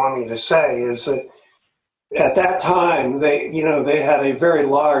Dad would want me to say is that at that time, they had a very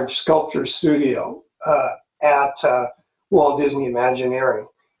large sculpture studio at Walt Disney Imagineering.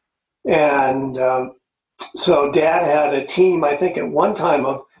 And so Dad had a team, I think at one time,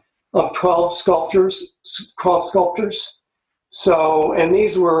 of 12 sculptors. So, and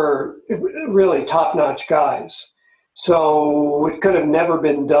these were really top-notch guys. So it could have never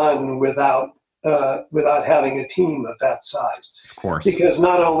been done without having a team of that size. Of course. Because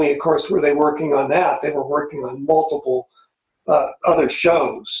not only, of course, were they working on that, they were working on multiple other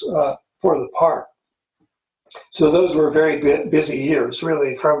shows for the park. So those were very busy years,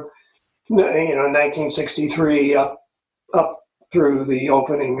 really, from 1963 up through the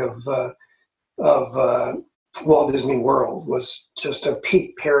opening of Walt Disney World was just a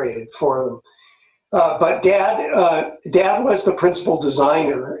peak period for them. But Dad was the principal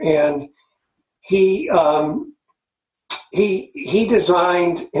designer, and he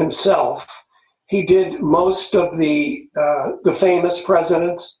designed himself. He did most of the famous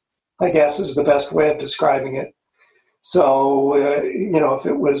presidents, I guess is the best way of describing it. So, if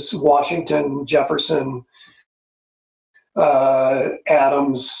it was Washington, Jefferson,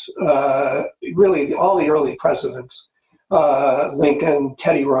 Adams, really all the early presidents, Lincoln,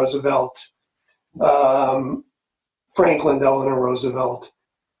 Teddy Roosevelt, Franklin Delano Roosevelt,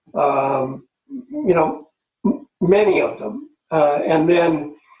 many of them. And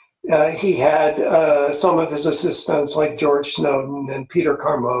then he had some of his assistants like George Snowden and Peter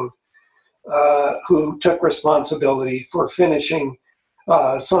Carmode, who took responsibility for finishing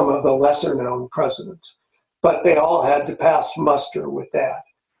some of the lesser known presidents. But they all had to pass muster with that.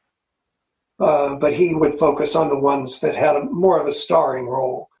 But he would focus on the ones that had more of a starring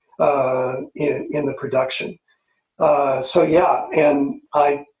role in the production. And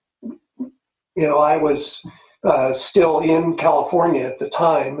I was still in California at the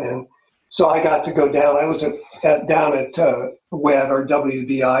time, and so I got to go down. I was down at WED or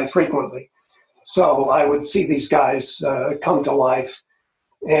WDI frequently, so I would see these guys come to life,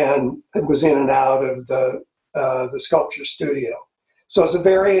 and it was in and out of the sculpture studio. So it's a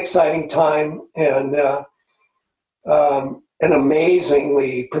very exciting time and an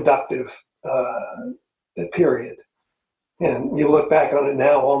amazingly productive period. And you look back on it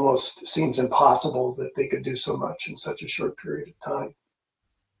now, almost seems impossible that they could do so much in such a short period of time.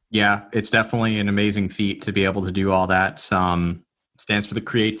 Yeah, it's definitely an amazing feat to be able to do all that. Stands for the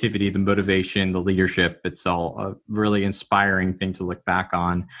creativity, the motivation, the leadership. It's all a really inspiring thing to look back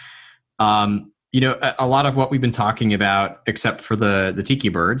on. A lot of what we've been talking about, except for the tiki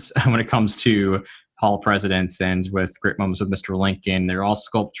birds, when it comes to Hall presidents and with Great Moments with Mr. Lincoln, they're all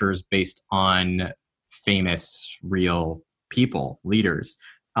sculptures based on famous, real people, leaders.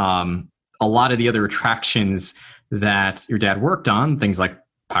 A lot of the other attractions that your dad worked on, things like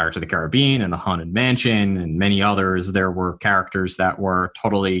Pirates of the Caribbean and the Haunted Mansion and many others, there were characters that were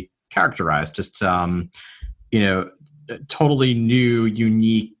totally characterized, just totally new,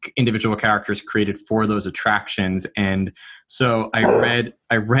 unique individual characters created for those attractions. And so I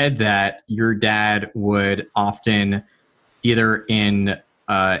read that your dad would often, either in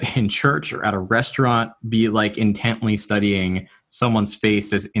church or at a restaurant, be like intently studying someone's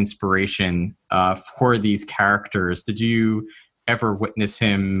face as inspiration for these characters. Did you ever witness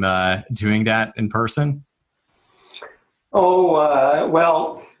him doing that in person?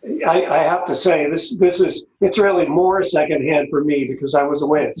 Well, I have to say it's really more secondhand for me because I was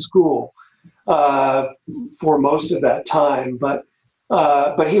away at school for most of that time. But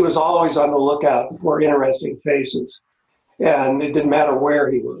he was always on the lookout for interesting faces, and it didn't matter where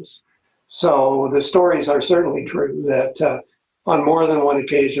he was. So the stories are certainly true that on more than one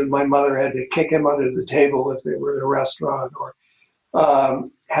occasion, my mother had to kick him under the table if they were at a restaurant, or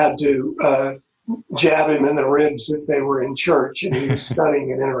had to jab him in the ribs if they were in church and he was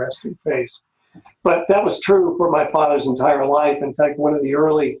studying an interesting face. But that was true for my father's entire life. In fact, one of the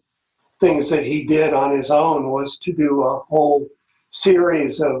early things that he did on his own was to do a whole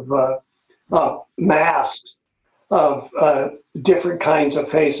series of masks of different kinds of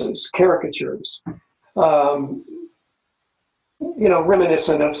faces, caricatures,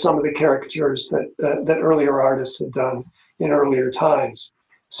 reminiscent of some of the caricatures that earlier artists had done in earlier times.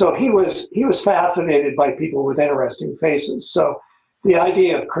 So he was fascinated by people with interesting faces. So the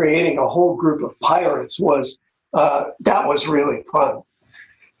idea of creating a whole group of pirates was really fun,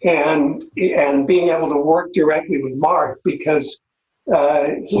 and being able to work directly with Mark, because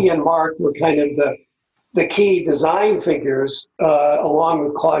he and Mark were kind of the key design figures along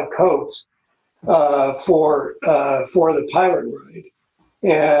with Claude Coates for the pirate ride.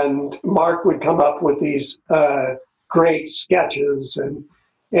 And Mark would come up with these great sketches, and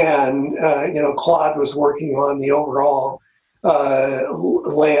Claude was working on the overall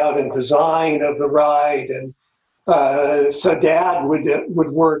layout and design of the ride, and so Dad would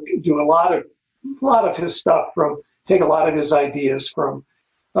do a lot of his stuff, take a lot of his ideas from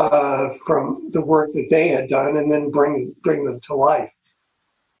the work that they had done, and then bring them to life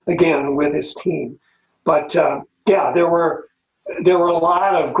again with his team. But there were a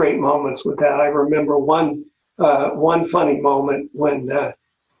lot of great moments with that. I remember one funny moment when.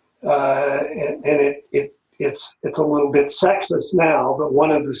 It's a little bit sexist now, but one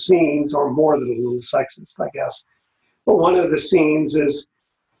of the scenes, or more than a little sexist, I guess. But one of the scenes is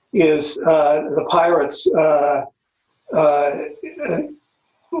the pirates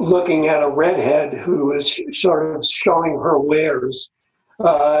looking at a redhead who is sort of showing her wares,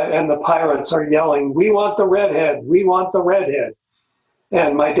 and the pirates are yelling, "We want the redhead! We want the redhead!"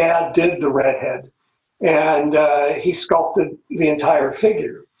 And my dad did the redhead, and he sculpted the entire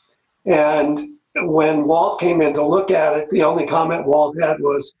figure. And when Walt came in to look at it, the only comment Walt had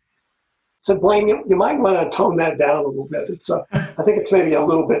said, "Blaine, you might want to tone that down a little bit. I think it's maybe a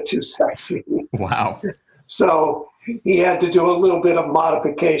little bit too sexy." Wow. So he had to do a little bit of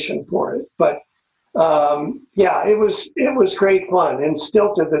modification for it. But it was great fun, and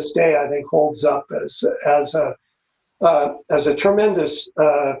still to this day, I think holds up as a tremendous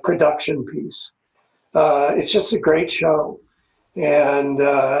production piece. It's just a great show. And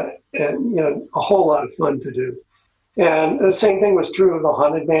a whole lot of fun to do. And the same thing was true of the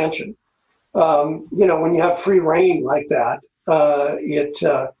Haunted Mansion. When you have free reign like that,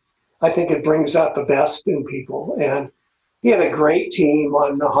 I think it brings out the best in people. And he had a great team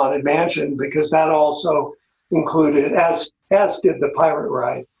on the Haunted Mansion, because that also included, as did the Pirate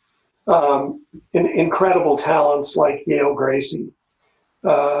Ride, incredible talents like Yale Gracie,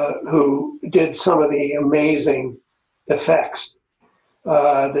 who did some of the amazing effects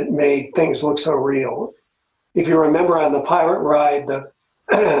that made things look so real. If you remember on the Pirate Ride,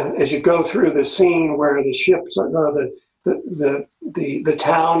 as you go through the scene where the ships or the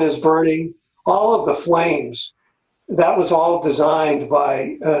town is burning, all of the flames, that was all designed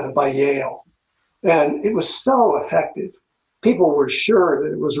by Yale, and it was so effective. People were sure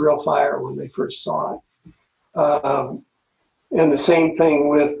that it was real fire when they first saw it. And the same thing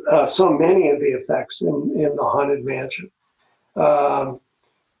with so many of the effects in the Haunted Mansion.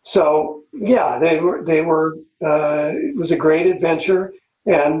 So yeah, it was a great adventure.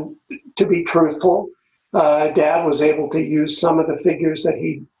 And to be truthful, Dad was able to use some of the figures that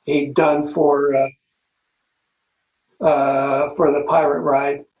he'd done for the pirate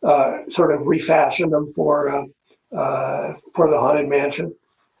ride, sort of refashion them for the Haunted Mansion.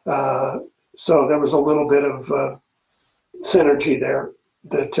 So there was a little bit of synergy there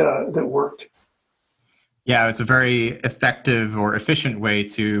that worked. Yeah, it's a very effective or efficient way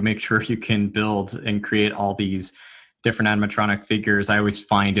to make sure you can build and create all these different animatronic figures. I always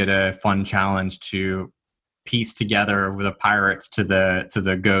find it a fun challenge to piece together the pirates to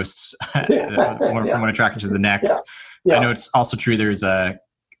the ghosts from one attraction to the next. Yeah. I know it's also true. There's a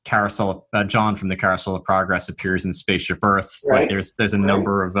carousel. John from the Carousel of Progress appears in Spaceship Earth. Right. Like there's a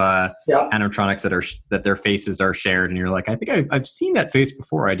number of animatronics that their faces are shared, and you're like, I think I've seen that face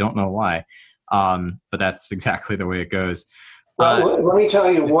before. I don't know why. But that's exactly the way it goes. Well, let me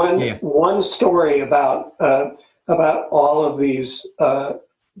tell you one story about all of these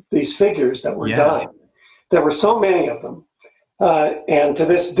figures that were done. There were so many of them, and to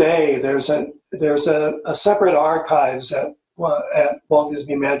this day, there's a separate archives at Walt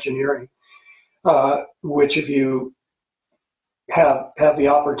Disney Imagineering, which if you have the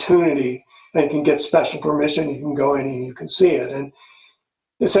opportunity and can get special permission, you can go in and you can see it. And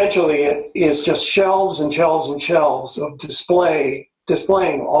essentially, it is just shelves and shelves and shelves of displaying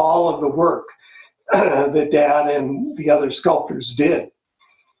all of the work that Dad and the other sculptors did.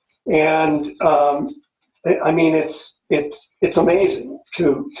 And I mean, it's amazing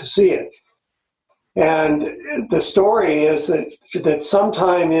to see it. And the story is that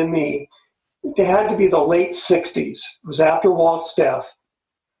sometime it had to be the late 60s. It was after Walt's death.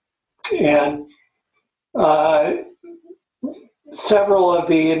 And several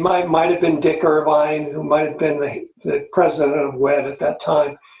of it might have been Dick Irvine, who might have been the president of WED at that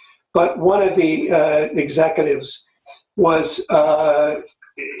time. But one of the executives was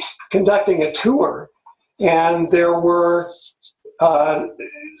conducting a tour, and there were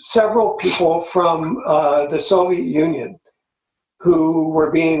several people from the Soviet Union who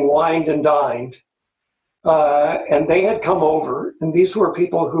were being wined and dined, and they had come over, and these were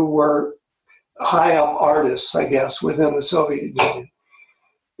people who were high up artists, I guess, within the Soviet Union,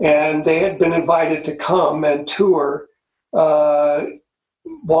 and they had been invited to come and tour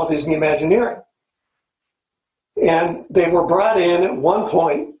Walt Disney Imagineering. And they were brought in at one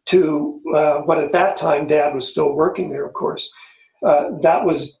point to what at that time Dad was still working there, of course. That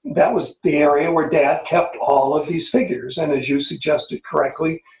was the area where Dad kept all of these figures, and as you suggested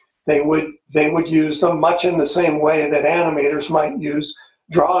correctly, they would use them much in the same way that animators might use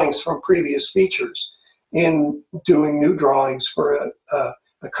drawings from previous features in doing new drawings for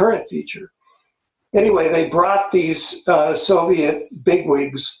a current feature. Anyway, they brought these Soviet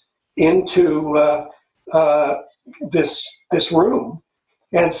bigwigs into this room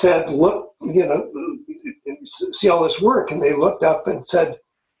and said, "Look, see all this work." And they looked up and said,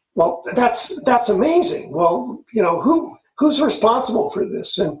 "Well, that's amazing. Well, who's responsible for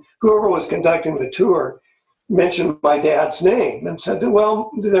this?" And whoever was conducting the tour mentioned my dad's name and said,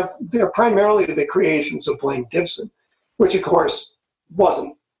 "Well, they're primarily the creations of Blaine Gibson," which of course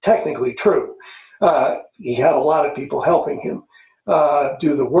wasn't technically true. He had a lot of people helping him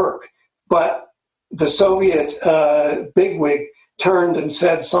do the work, but the Soviet bigwig turned and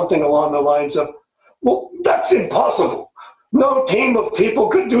said something along the lines of, "Well, that's impossible. No team of people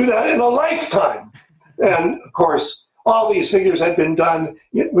could do that in a lifetime." And of course, all these figures had been done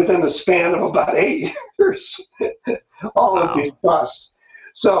within the span of about 8 years. All of these busts.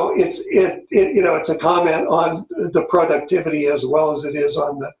 So it's a comment on the productivity as well as it is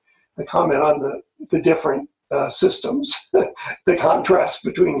on the comment on the different systems, the contrast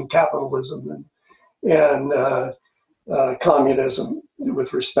between capitalism and communism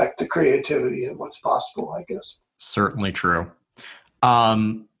with respect to creativity and what's possible, I guess. Certainly true.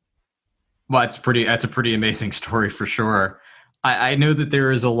 Well, that's a pretty amazing story for sure. I know that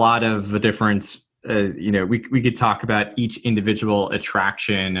there is a lot of different, we could talk about each individual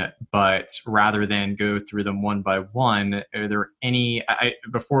attraction, but rather than go through them one by one, are there any,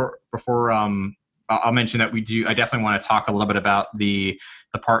 before I'll mention that I definitely want to talk a little bit about the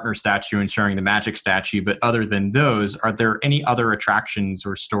partner statue and sharing the magic statue, but other than those, are there any other attractions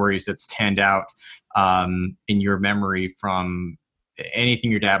or stories that stand out in your memory from anything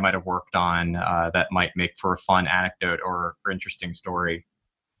your dad might have worked on that might make for a fun anecdote or interesting story?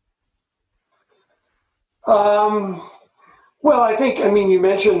 Well, you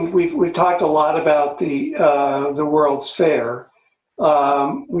mentioned we've talked a lot about the World's Fair.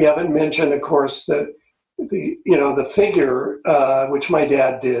 We haven't mentioned, of course, that the figure, which my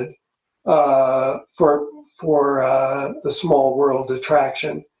dad did, for the Small World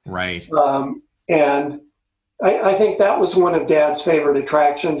attraction. Right. And I think that was one of Dad's favorite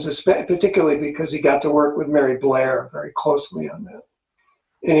attractions, particularly because he got to work with Mary Blair very closely on that.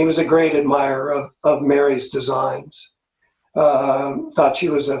 And he was a great admirer of Mary's designs. Thought she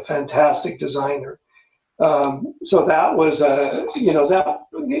was a fantastic designer. So that was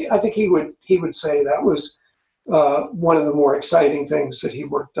I think he would say that was one of the more exciting things that he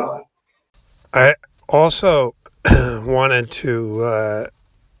worked on. I also wanted to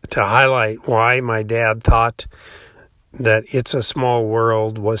highlight why my dad thought that It's a Small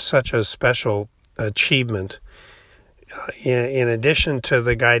World was such a special achievement. In addition to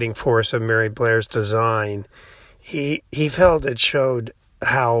the guiding force of Mary Blair's design, he felt it showed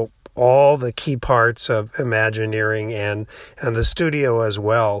how all the key parts of Imagineering and the studio as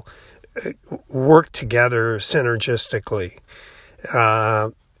well work together synergistically.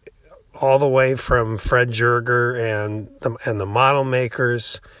 All the way from Fred Jerger and the model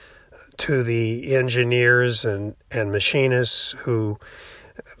makers to the engineers and machinists who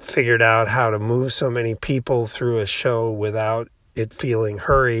figured out how to move so many people through a show without it feeling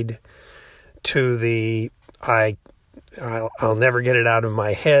hurried, to the I'll never get it out of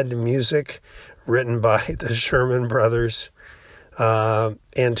my head music written by the Sherman Brothers,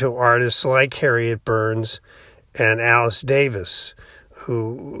 and to artists like Harriet Burns and Alice Davis,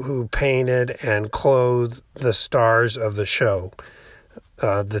 who painted and clothed the stars of the show,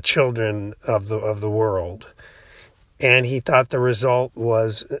 the children of the world. And he thought the result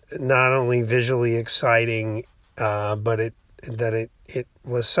was not only visually exciting, but it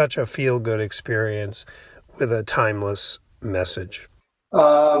was such a feel-good experience with a timeless message.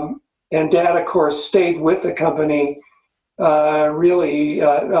 And Dad, of course, stayed with the company really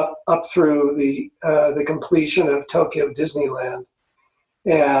up through the completion of Tokyo Disneyland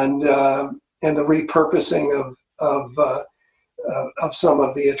and the repurposing of some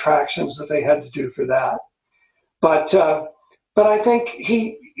of the attractions that they had to do for that. But I think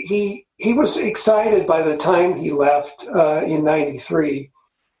he was excited by the time he left in '93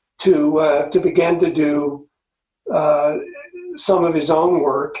 to begin to do some of his own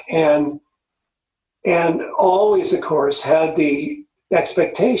work, and always, of course, had the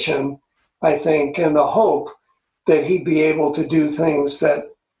expectation, I think, and the hope that he'd be able to do things that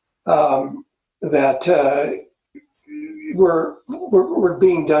were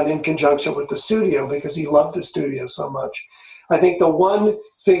being done in conjunction with the studio, because he loved the studio so much. I think the one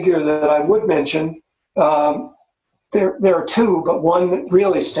figure that I would mention, there are two, but one that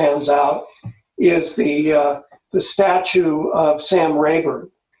really stands out is the statue of Sam Rayburn,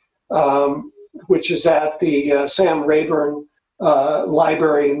 which is at the Sam Rayburn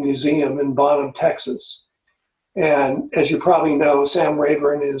Library and Museum in Bonham, Texas. And as you probably know, Sam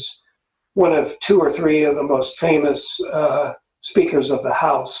Rayburn is one of two or three of the most famous speakers of the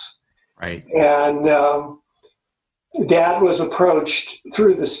House. Right. And Dad was approached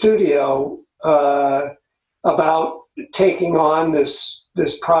through the studio about taking on this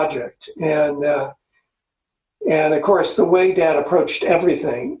project. And of course, the way Dad approached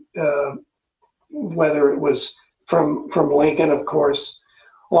everything, whether it was from Lincoln, of course,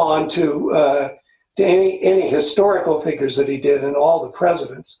 on to any historical figures that he did and all the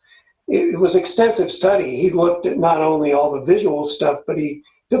presidents, it was extensive study. He looked at not only all the visual stuff, but he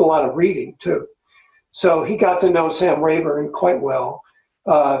did a lot of reading too. So he got to know Sam Rayburn quite well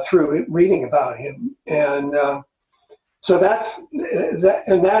through reading about him, and so that's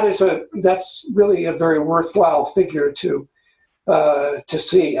really a very worthwhile figure to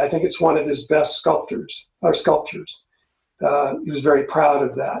see. I think it's one of his best sculptures. He was very proud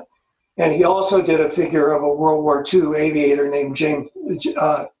of that. And he also did a figure of a World War II aviator named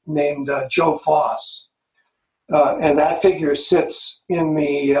Joe Foss. And that figure sits in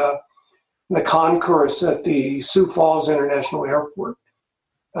the concourse at the Sioux Falls International Airport.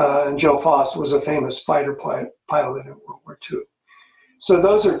 And Joe Foss was a famous fighter pilot in World War II. So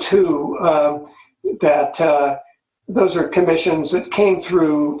those are two those are commissions that came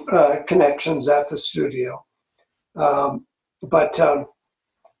through connections at the studio.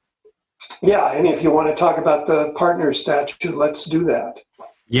 Yeah, and if you want to talk about the partner statue, let's do that.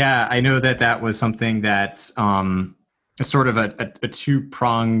 Yeah, I know that was something that's sort of a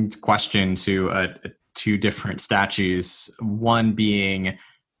two-pronged question to two different statues. One being,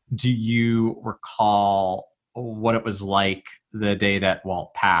 do you recall what it was like the day that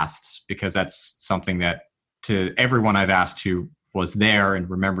Walt passed? Because that's something that, to everyone I've asked who was there and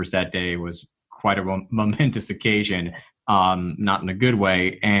remembers that day, was quite a momentous occasion, not in a good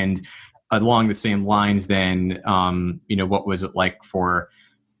way. And along the same lines, then, what was it like for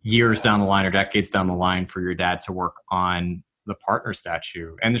years down the line or decades down the line for your dad to work on the partner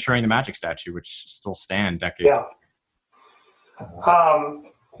statue and the Sharing the Magic statue, which still stand decades? Yeah.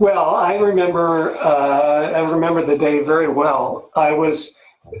 Well, I remember the day very well. I was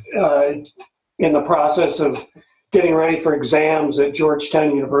in the process of getting ready for exams at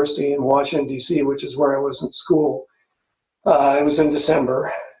Georgetown University in Washington, D.C., which is where I was in school. It was in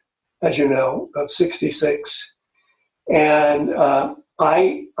December, as you know, of '66. And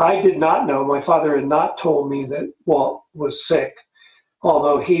I did not know, my father had not told me that Walt was sick,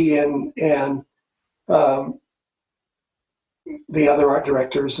 although he and the other art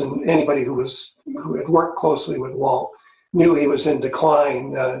directors and anybody who had worked closely with Walt knew he was in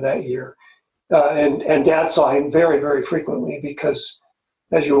decline that year. And Dad saw him very, very frequently because,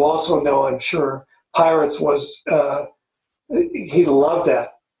 as you also know, I'm sure, Pirates was, he loved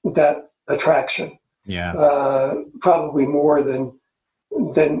that attraction. Yeah. Probably more than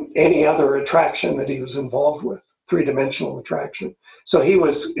any other attraction that he was involved with, three-dimensional attraction. So he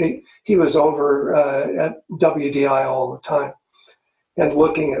was over at WDI all the time and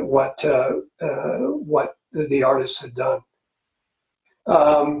looking at what the artists had done.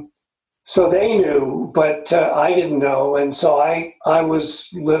 So they knew, but I didn't know, and so I was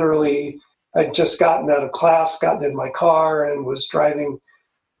literally, I'd just gotten out of class, gotten in my car, and was driving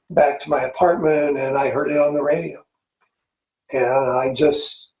back to my apartment, and I heard it on the radio. And I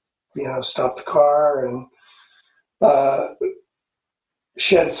just, stopped the car and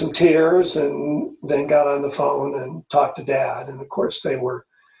shed some tears, and then got on the phone and talked to Dad. And of course, they were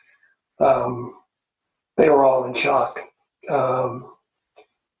all in shock,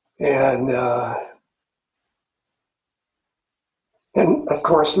 and of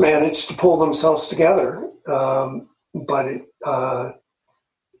course managed to pull themselves together. But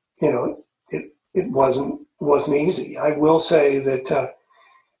it wasn't easy. I will say that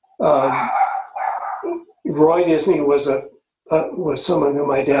Roy Disney was someone who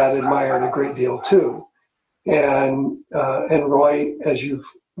my dad admired a great deal too, and Roy, as you've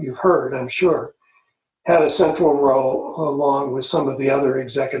heard, I'm sure, had a central role along with some of the other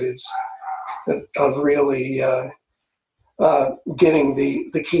executives of really getting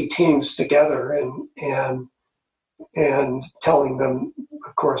the key teams together and telling them,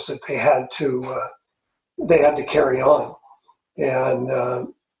 of course, that they had to carry on,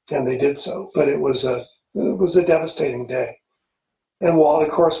 and they did so. But it was a devastating day. And Walt, of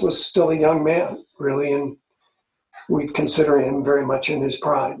course, was still a young man, really, and we'd consider him very much in his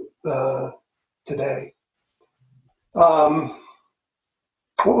prime today. What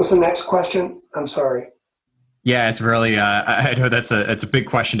was the next question? I'm sorry. Yeah, it's really, I know it's a big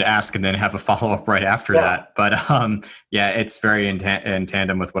question to ask and then have a follow-up right after that. But it's very in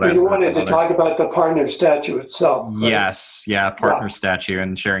tandem with what I've heard. You wanted to talk about the partner statue itself. Right? Yes, partner statue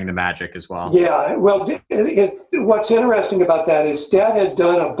and Sharing the Magic as well. Yeah, well, what's interesting about that is Dad had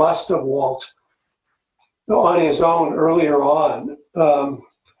done a bust of Walt on his own earlier on.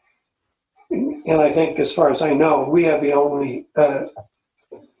 And I think, as far as I know, we have the only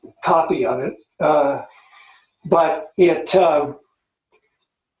copy of it. But it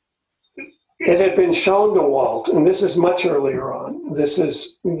had been shown to Walt, and this is much earlier on. This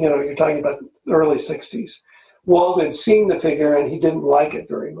is, you're talking about the early 60s. Walt had seen the figure, and he didn't like it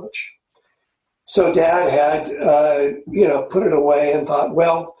very much. So Dad had, put it away and thought,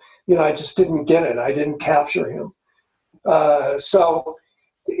 well, I just didn't get it. I didn't capture him. So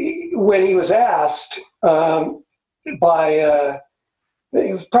when he was asked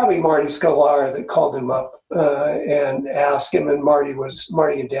it was probably Marty Sklar that called him up and asked him, and Marty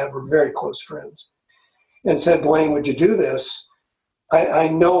and Dad were very close friends, and said, Blaine, would you do this? I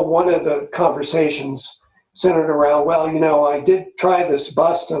know one of the conversations centered around, well, I did try this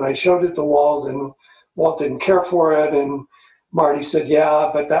bust and I showed it to Walt, and Walt didn't care for it, and Marty said, yeah,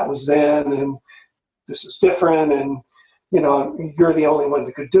 but that was then, and this is different, and you're the only one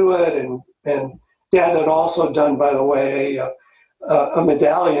that could do it. And Dad had also done, by the way, a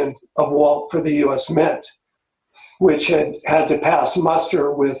medallion of Walt for the U.S. Mint, which had to pass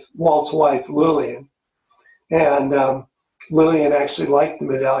muster with Walt's wife, Lillian. And Lillian actually liked the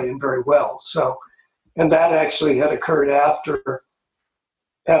medallion very well. So, and that actually had occurred after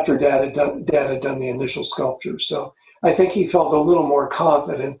Dad had done the initial sculpture. So I think he felt a little more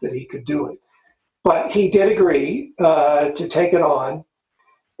confident that he could do it. But he did agree to take it on.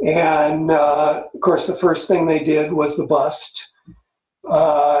 And of course, the first thing they did was the bust.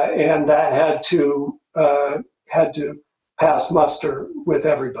 And that had to pass muster with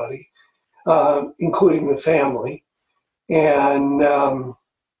everybody, including the family. And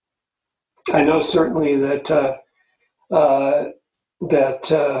I know certainly that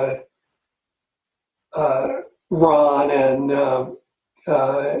Ron and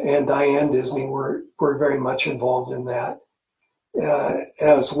Diane Disney were very much involved in that,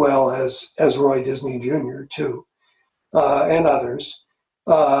 as well as Roy Disney Jr. too, and others.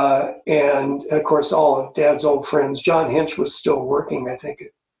 And of course, all of Dad's old friends. John Hinch was still working, I think,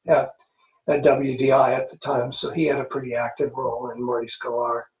 at WDI at the time, so he had a pretty active role in Marty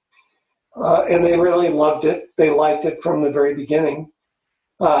Sklar. And they really loved it. They liked it from the very beginning.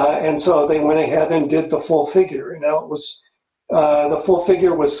 And so they went ahead and did the full figure. And now it was, the full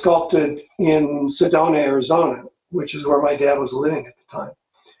figure was sculpted in Sedona, Arizona, which is where my dad was living at the time.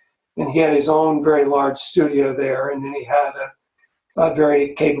 And he had his own very large studio there. And then he had a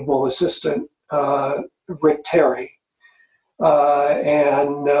very capable assistant, Rick Terry.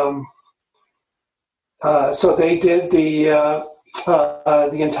 So they did the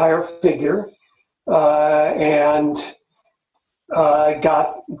entire figure and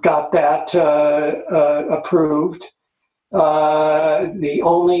got that approved. The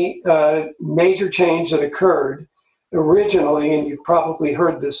only major change that occurred originally, and you've probably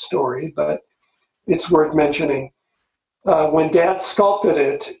heard this story, but it's worth mentioning. When Dad sculpted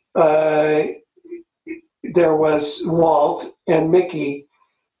it, there was Walt and Mickey,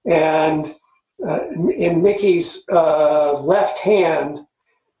 and in Mickey's left hand,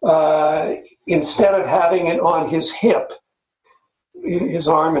 instead of having it on his hip, his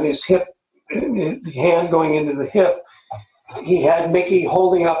arm and his hip, the hand going into the hip, he had Mickey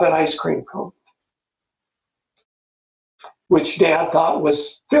holding up an ice cream cone, which Dad thought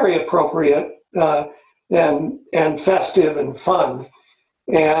was very appropriate and festive and fun.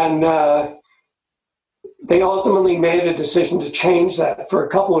 And they ultimately made a decision to change that for a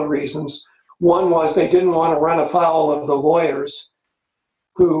couple of reasons. One was they didn't want to run afoul of the lawyers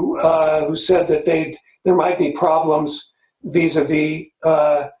who said that there might be problems vis-a-vis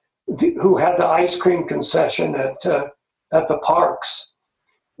who had the ice cream concession at the parks,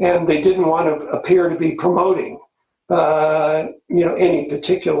 and they didn't want to appear to be promoting any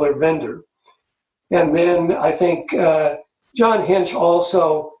particular vendor. And then I think John Hinch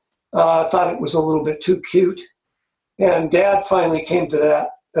also thought it was a little bit too cute, and Dad finally came to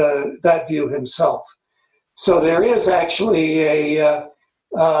that view himself. So there is actually a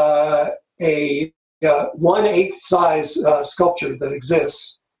 1/8 size sculpture that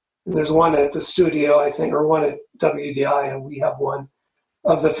exists. And there's one at the studio, I think, or one at WDI, and we have one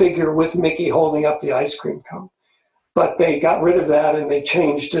of the figure with Mickey holding up the ice cream cone. But they got rid of that and they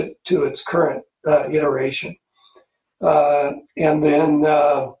changed it to its current iteration. And then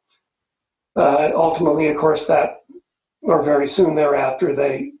ultimately, of course, or very soon thereafter,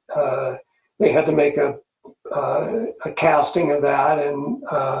 they had to make a casting of that, and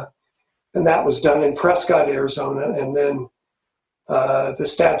that was done in Prescott, Arizona, and then the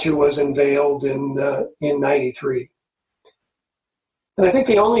statue was unveiled in '93. And I think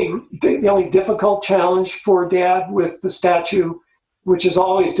the only difficult challenge for Dad with the statue, which is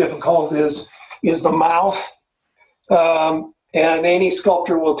always difficult, is the mouth. And any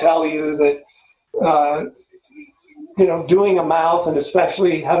sculptor will tell you that doing a mouth, and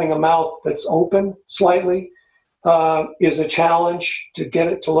especially having a mouth that's open slightly, is a challenge to get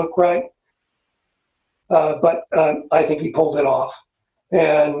it to look right. But I think he pulled it off.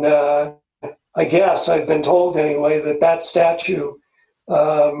 And I guess I've been told anyway that statue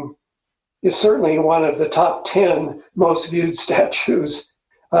is certainly one of the top 10 most viewed statues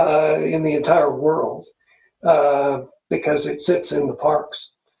in the entire world because it sits in the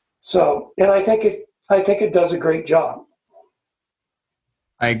parks. So, and I think it does a great job.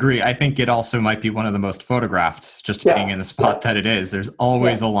 I agree. I think it also might be one of the most photographed, just being in the spot that it is. There's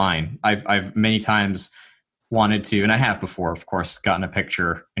always a line. I've many times wanted to, and I have before, of course, gotten a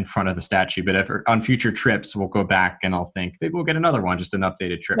picture in front of the statue, but on future trips, we'll go back and I'll think, maybe we'll get another one, just an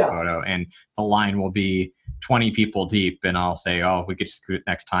updated trip photo, and the line will be 20 people deep, and I'll say, oh, we could just do it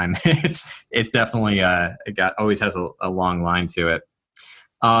next time. It's definitely, always has a long line to it.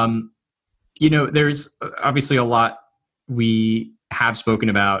 There's obviously a lot we have spoken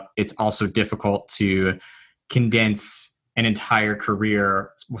about. It's also difficult to condense an entire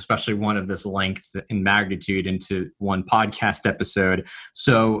career, especially one of this length and magnitude, into one podcast episode.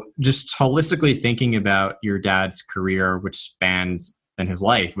 So just holistically thinking about your dad's career, which spans, and his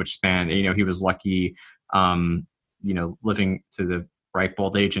life, which spanned, he was lucky, living to the ripe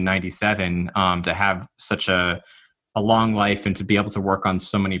old age of 97, to have such a long life and to be able to work on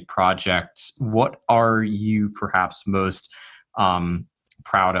so many projects. What are you perhaps most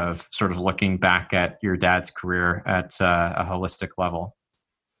proud of, sort of looking back at your dad's career at a holistic level?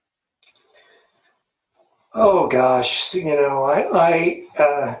 Oh gosh, he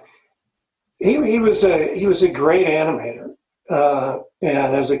was a great animator,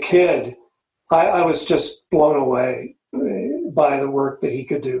 and as a kid, I was just blown away by the work that he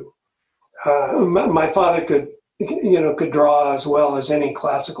could do. My father could draw as well as any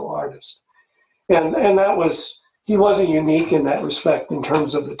classical artist, and he wasn't unique in that respect in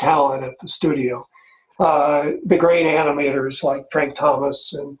terms of the talent at the studio. The great animators like Frank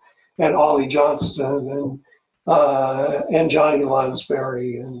Thomas and Ollie Johnston and Johnny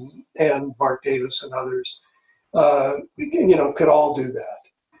Lansbury and Mark Davis and others, could all do that.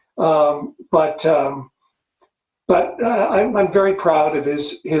 But I'm very proud of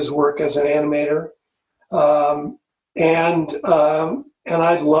his work as an animator, and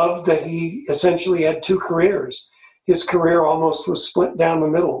I loved that he essentially had two careers. His career almost was split down the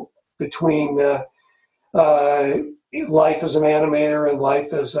middle between life as an animator and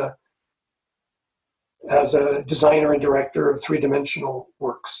life as a designer and director of three-dimensional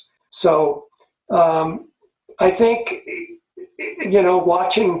works. So I think,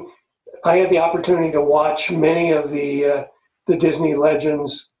 I had the opportunity to watch many of the Disney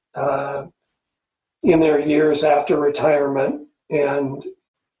legends in their years after retirement and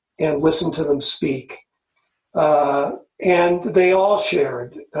listen to them speak. And they all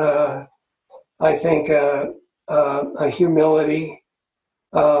shared, I think, a humility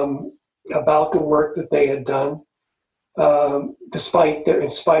about the work that they had done, in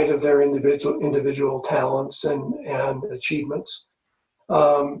spite of their individual talents and achievements.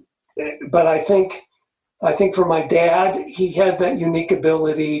 But I think for my dad, he had that unique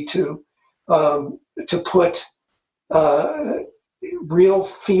ability to put real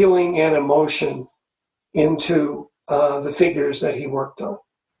feeling and emotion into the figures that he worked on.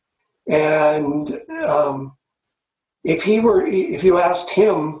 And if you asked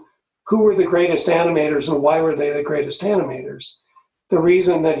him who were the greatest animators and why were they the greatest animators, the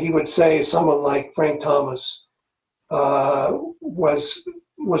reason that he would say someone like Frank Thomas was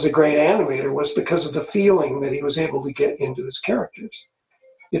a great animator was because of the feeling that he was able to get into his characters.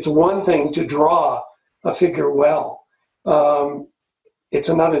 It's one thing to draw a figure well. It's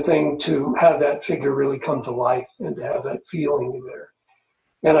another thing to have that figure really come to life and to have that feeling there.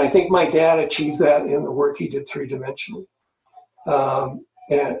 And I think my dad achieved that in the work he did three-dimensionally.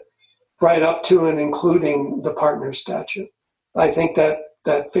 And right up to and including the partner statue. I think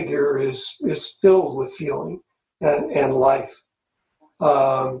that figure is filled with feeling and life.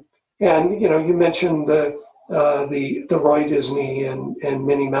 And you mentioned the Roy Disney and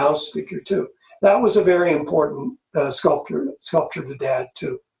Minnie Mouse figure too. That was a very important sculpture to Dad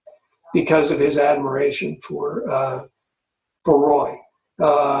too, because of his admiration for Roy.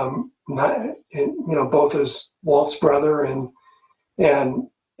 Both as Walt's brother and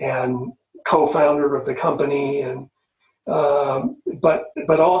co-founder of the company, and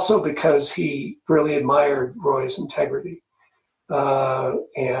but also because he really admired Roy's integrity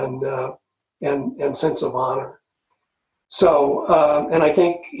and sense of honor. So, and I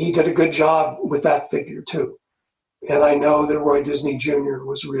think he did a good job with that figure too. And I know that Roy Disney Jr.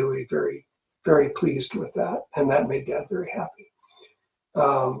 was really very, very pleased with that, and that made Dad very happy.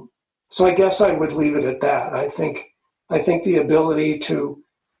 So I guess I would leave it at that. I think the ability to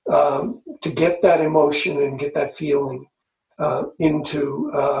get that emotion and get that feeling into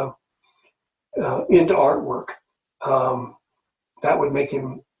artwork, that would make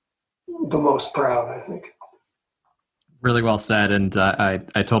him the most proud, I think. Really well said, and I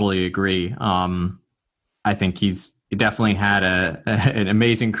totally agree. I think he definitely had an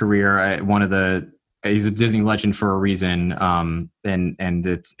amazing career. He's a Disney legend for a reason, and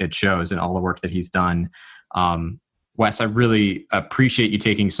it shows in all the work that he's done. Wes, I really appreciate you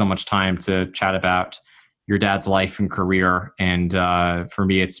taking so much time to chat about your dad's life and career. And for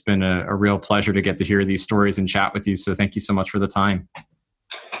me, it's been a real pleasure to get to hear these stories and chat with you. So thank you so much for the time.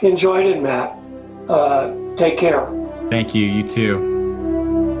 Enjoyed it, Matt. Take care. Thank you. You too.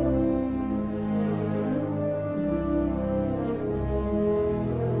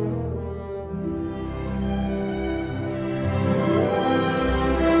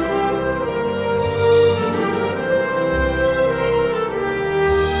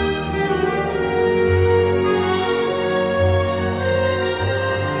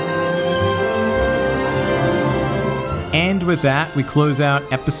 And with that, we close out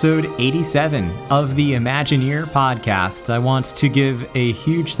episode 87 of the Imagineer podcast. I want to give a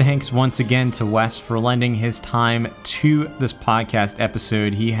huge thanks once again to Wes for lending his time to this podcast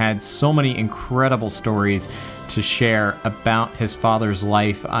episode. He had so many incredible stories to share about his father's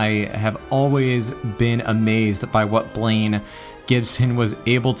life. I have always been amazed by what Blaine Gibson was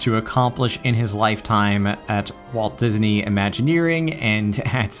able to accomplish in his lifetime at Walt Disney Imagineering and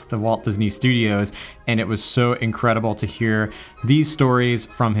at the Walt Disney Studios. And it was so incredible to hear these stories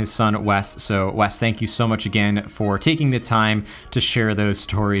from his son, Wes. So, Wes, thank you so much again for taking the time to share those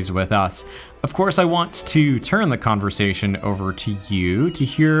stories with us. Of course, I want to turn the conversation over to you to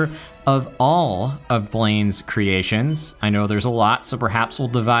hear of all of Blaine's creations. I know there's a lot, so perhaps we'll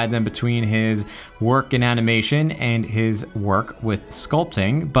divide them between his work in animation and his work with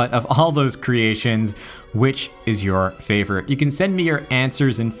sculpting. But of all those creations, which is your favorite? You can send me your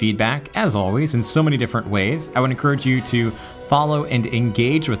answers and feedback, as always, in so many different ways. I would encourage you to follow and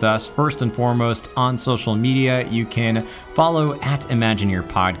engage with us first and foremost on social media. You can follow at Imagineer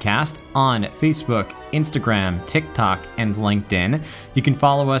Podcast on Facebook, Instagram, TikTok, and LinkedIn. You can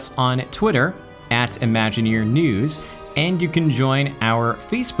follow us on Twitter at Imagineer News, and you can join our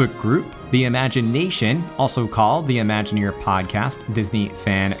Facebook group, The Imagination, also called the Imagineer Podcast Disney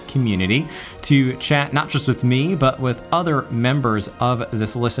Fan Community, to chat not just with me, but with other members of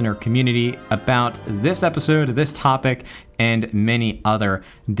this listener community about this episode, this topic, and many other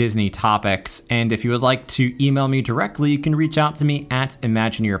Disney topics. And if you would like to email me directly, you can reach out to me at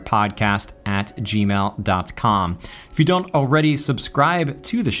imagineerpodcast@gmail.com. If you don't already subscribe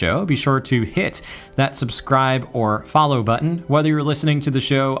to the show, be sure to hit that subscribe or follow button, whether you're listening to the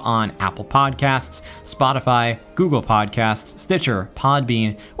show on Apple Podcasts, Spotify, Google Podcasts, Stitcher,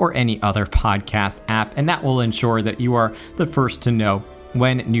 Podbean, or any other podcast app, and that will ensure that you are the first to know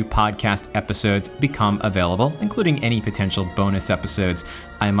when new podcast episodes become available, including any potential bonus episodes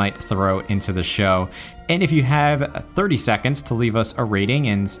I might throw into the show. And if you have 30 seconds to leave us a rating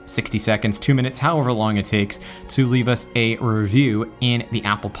and 60 seconds, 2 minutes, however long it takes to leave us a review in the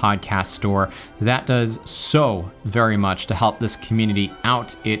Apple Podcast Store, that does so very much to help this community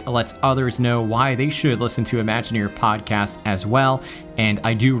out. It lets others know why they should listen to Imagineer Podcast as well. And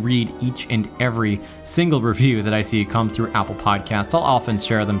I do read each and every single review that I see come through Apple Podcasts. I'll often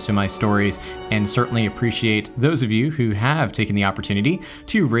share them to my stories and certainly appreciate those of you who have taken the opportunity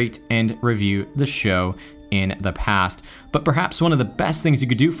to rate and review the show in the past. But perhaps one of the best things you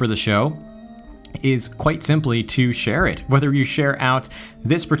could do for the show is quite simply to share it. Whether you share out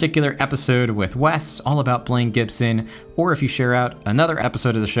this particular episode with Wes, all about Blaine Gibson, or if you share out another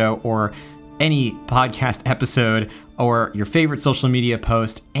episode of the show or any podcast episode or your favorite social media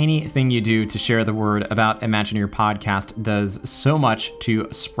post, anything you do to share the word about Imagineer Podcast does so much to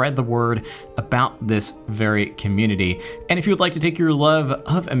spread the word about this very community. And if you would like to take your love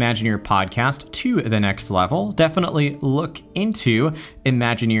of Imagineer Podcast to the next level, definitely look into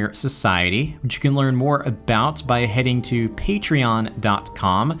Imagineer Society, which you can learn more about by heading to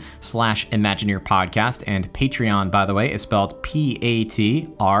patreon.com/Imagineer Podcast. And Patreon, by the way, is spelled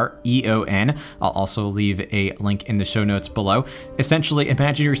Patreon. I'll also leave a link in the show notes below. Essentially,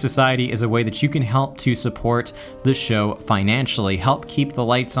 Imagineer Society is a way that you can help to support the show financially, help keep the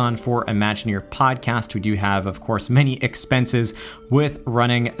lights on for Imagineer Podcast. We do have, of course, many expenses with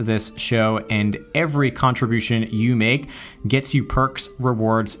running this show, and every contribution you make gets you perks,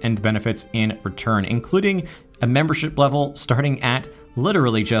 rewards, and benefits in return, including a membership level starting at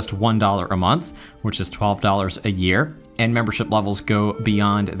literally just $1 a month, which is $12 a year. And membership levels go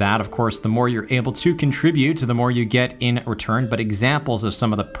beyond that. Of course, the more you're able to contribute, the more you get in return. But examples of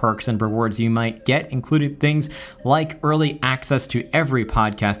some of the perks and rewards you might get included things like early access to every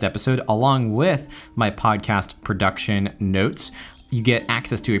podcast episode, along with my podcast production notes. You get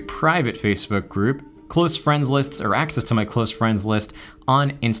access to a private Facebook group, close friends lists, or access to my close friends list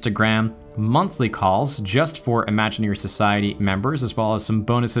on Instagram, monthly calls just for Imagineer Society members, as well as some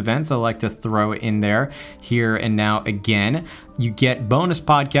bonus events I like to throw in there here and now again. You get bonus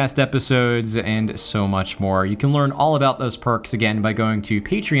podcast episodes and so much more. You can learn all about those perks again by going to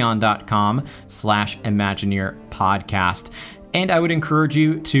patreon.com/Imagineer Podcast. And I would encourage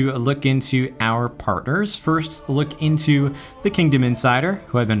you to look into our partners. First, look into The Kingdom Insider,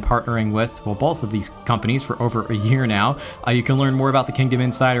 who I've been partnering with, well, both of these companies for over a year now. You can learn more about The Kingdom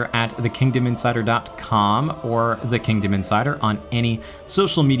Insider at thekingdominsider.com or The Kingdom Insider on any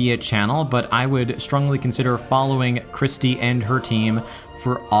social media channel, but I would strongly consider following Christy and her team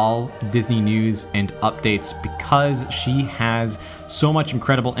for all Disney news and updates, because she has so much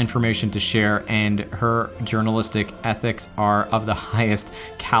incredible information to share and her journalistic ethics are of the highest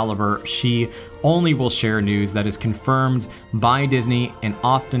caliber. She only will share news that is confirmed by Disney, and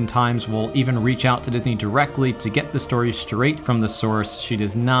oftentimes will even reach out to Disney directly to get the story straight from the source. She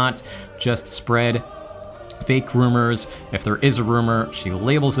does not just spread fake rumors. If there is a rumor, she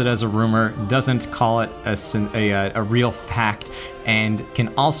labels it as a rumor, doesn't call it a real fact, and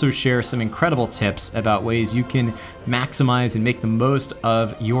can also share some incredible tips about ways you can maximize and make the most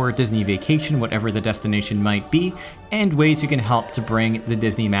of your Disney vacation, whatever the destination might be, and ways you can help to bring the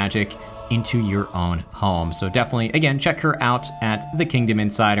Disney magic into your own home. So definitely, again, check her out at The Kingdom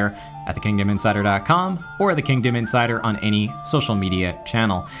Insider at thekingdominsider.com or The Kingdom Insider on any social media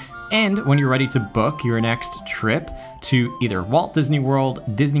channel. And when you're ready to book your next trip to either Walt Disney World,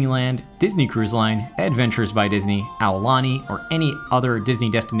 Disneyland, Disney Cruise Line, Adventures by Disney, Aulani, or any other Disney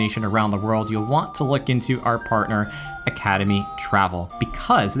destination around the world, you'll want to look into our partner, Academy Travel,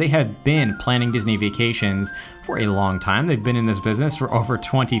 because they have been planning Disney vacations for a long time. They've been in this business for over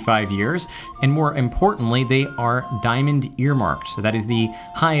 25 years, and more importantly, they are Diamond earmarked. So that is the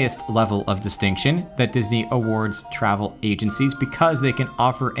highest level of distinction that Disney awards travel agencies, because they can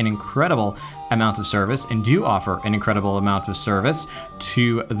offer an incredible amount of service, and do offer an incredible amount of service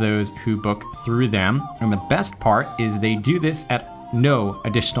to those who book through them. And the best part is they do this at no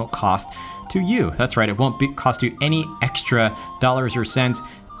additional cost to you. That's right, it won't cost you any extra dollars or cents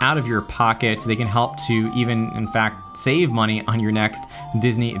out of your pocket. They can help to even, in fact, save money on your next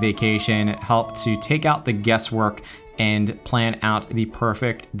Disney vacation, help to take out the guesswork and plan out the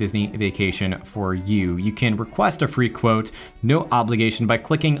perfect Disney vacation for you. You can request a free quote, no obligation, by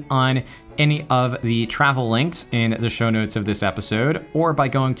clicking on any of the travel links in the show notes of this episode, or by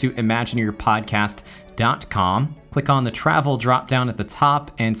going to imagineerpodcast.com. Click on the travel drop down at the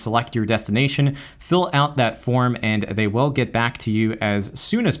top and select your destination. Fill out that form, and they will get back to you as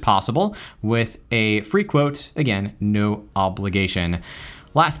soon as possible with a free quote. Again, no obligation.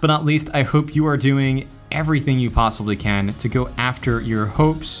 Last but not least, I hope you are doing everything you possibly can to go after your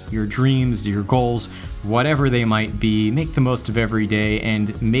hopes, your dreams, your goals, whatever they might be. Make the most of every day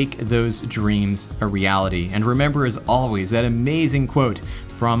and make those dreams a reality. And remember, as always, that amazing quote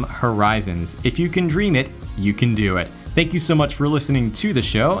from Horizons: if you can dream it, you can do it. Thank you so much for listening to the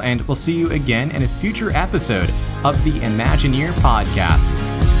show, and we'll see you again in a future episode of the Imagineer Podcast.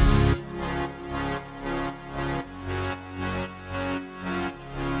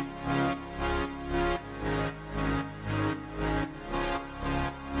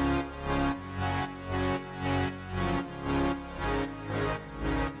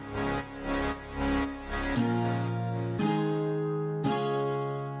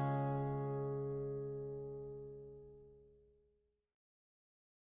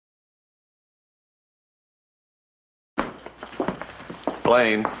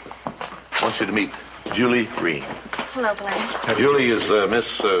 Blaine, I want you to meet Julie Green. Hello, Blaine. Julie is Miss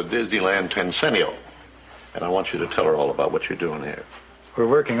Disneyland Tencennial, and I want you to tell her all about what you're doing here. We're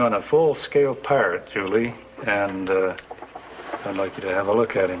working on a full-scale pirate, Julie, and I'd like you to have a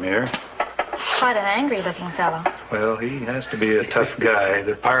look at him here. Quite an angry-looking fellow. Well, he has to be a tough guy.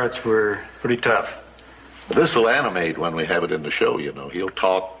 The pirates were pretty tough. This will animate when we have it in the show, you know. He'll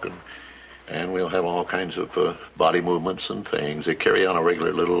talk, and we'll have all kinds of body movements and things. They carry on a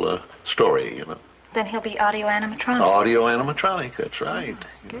regular little story, you know. Then he'll be audio-animatronic. Audio-animatronic, that's right.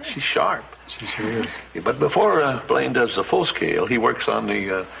 Good. She's sharp. She sure is. But before Blaine does the full scale, he works on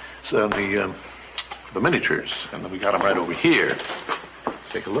the miniatures, and we got them right over here.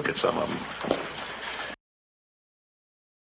 Take a look at some of them.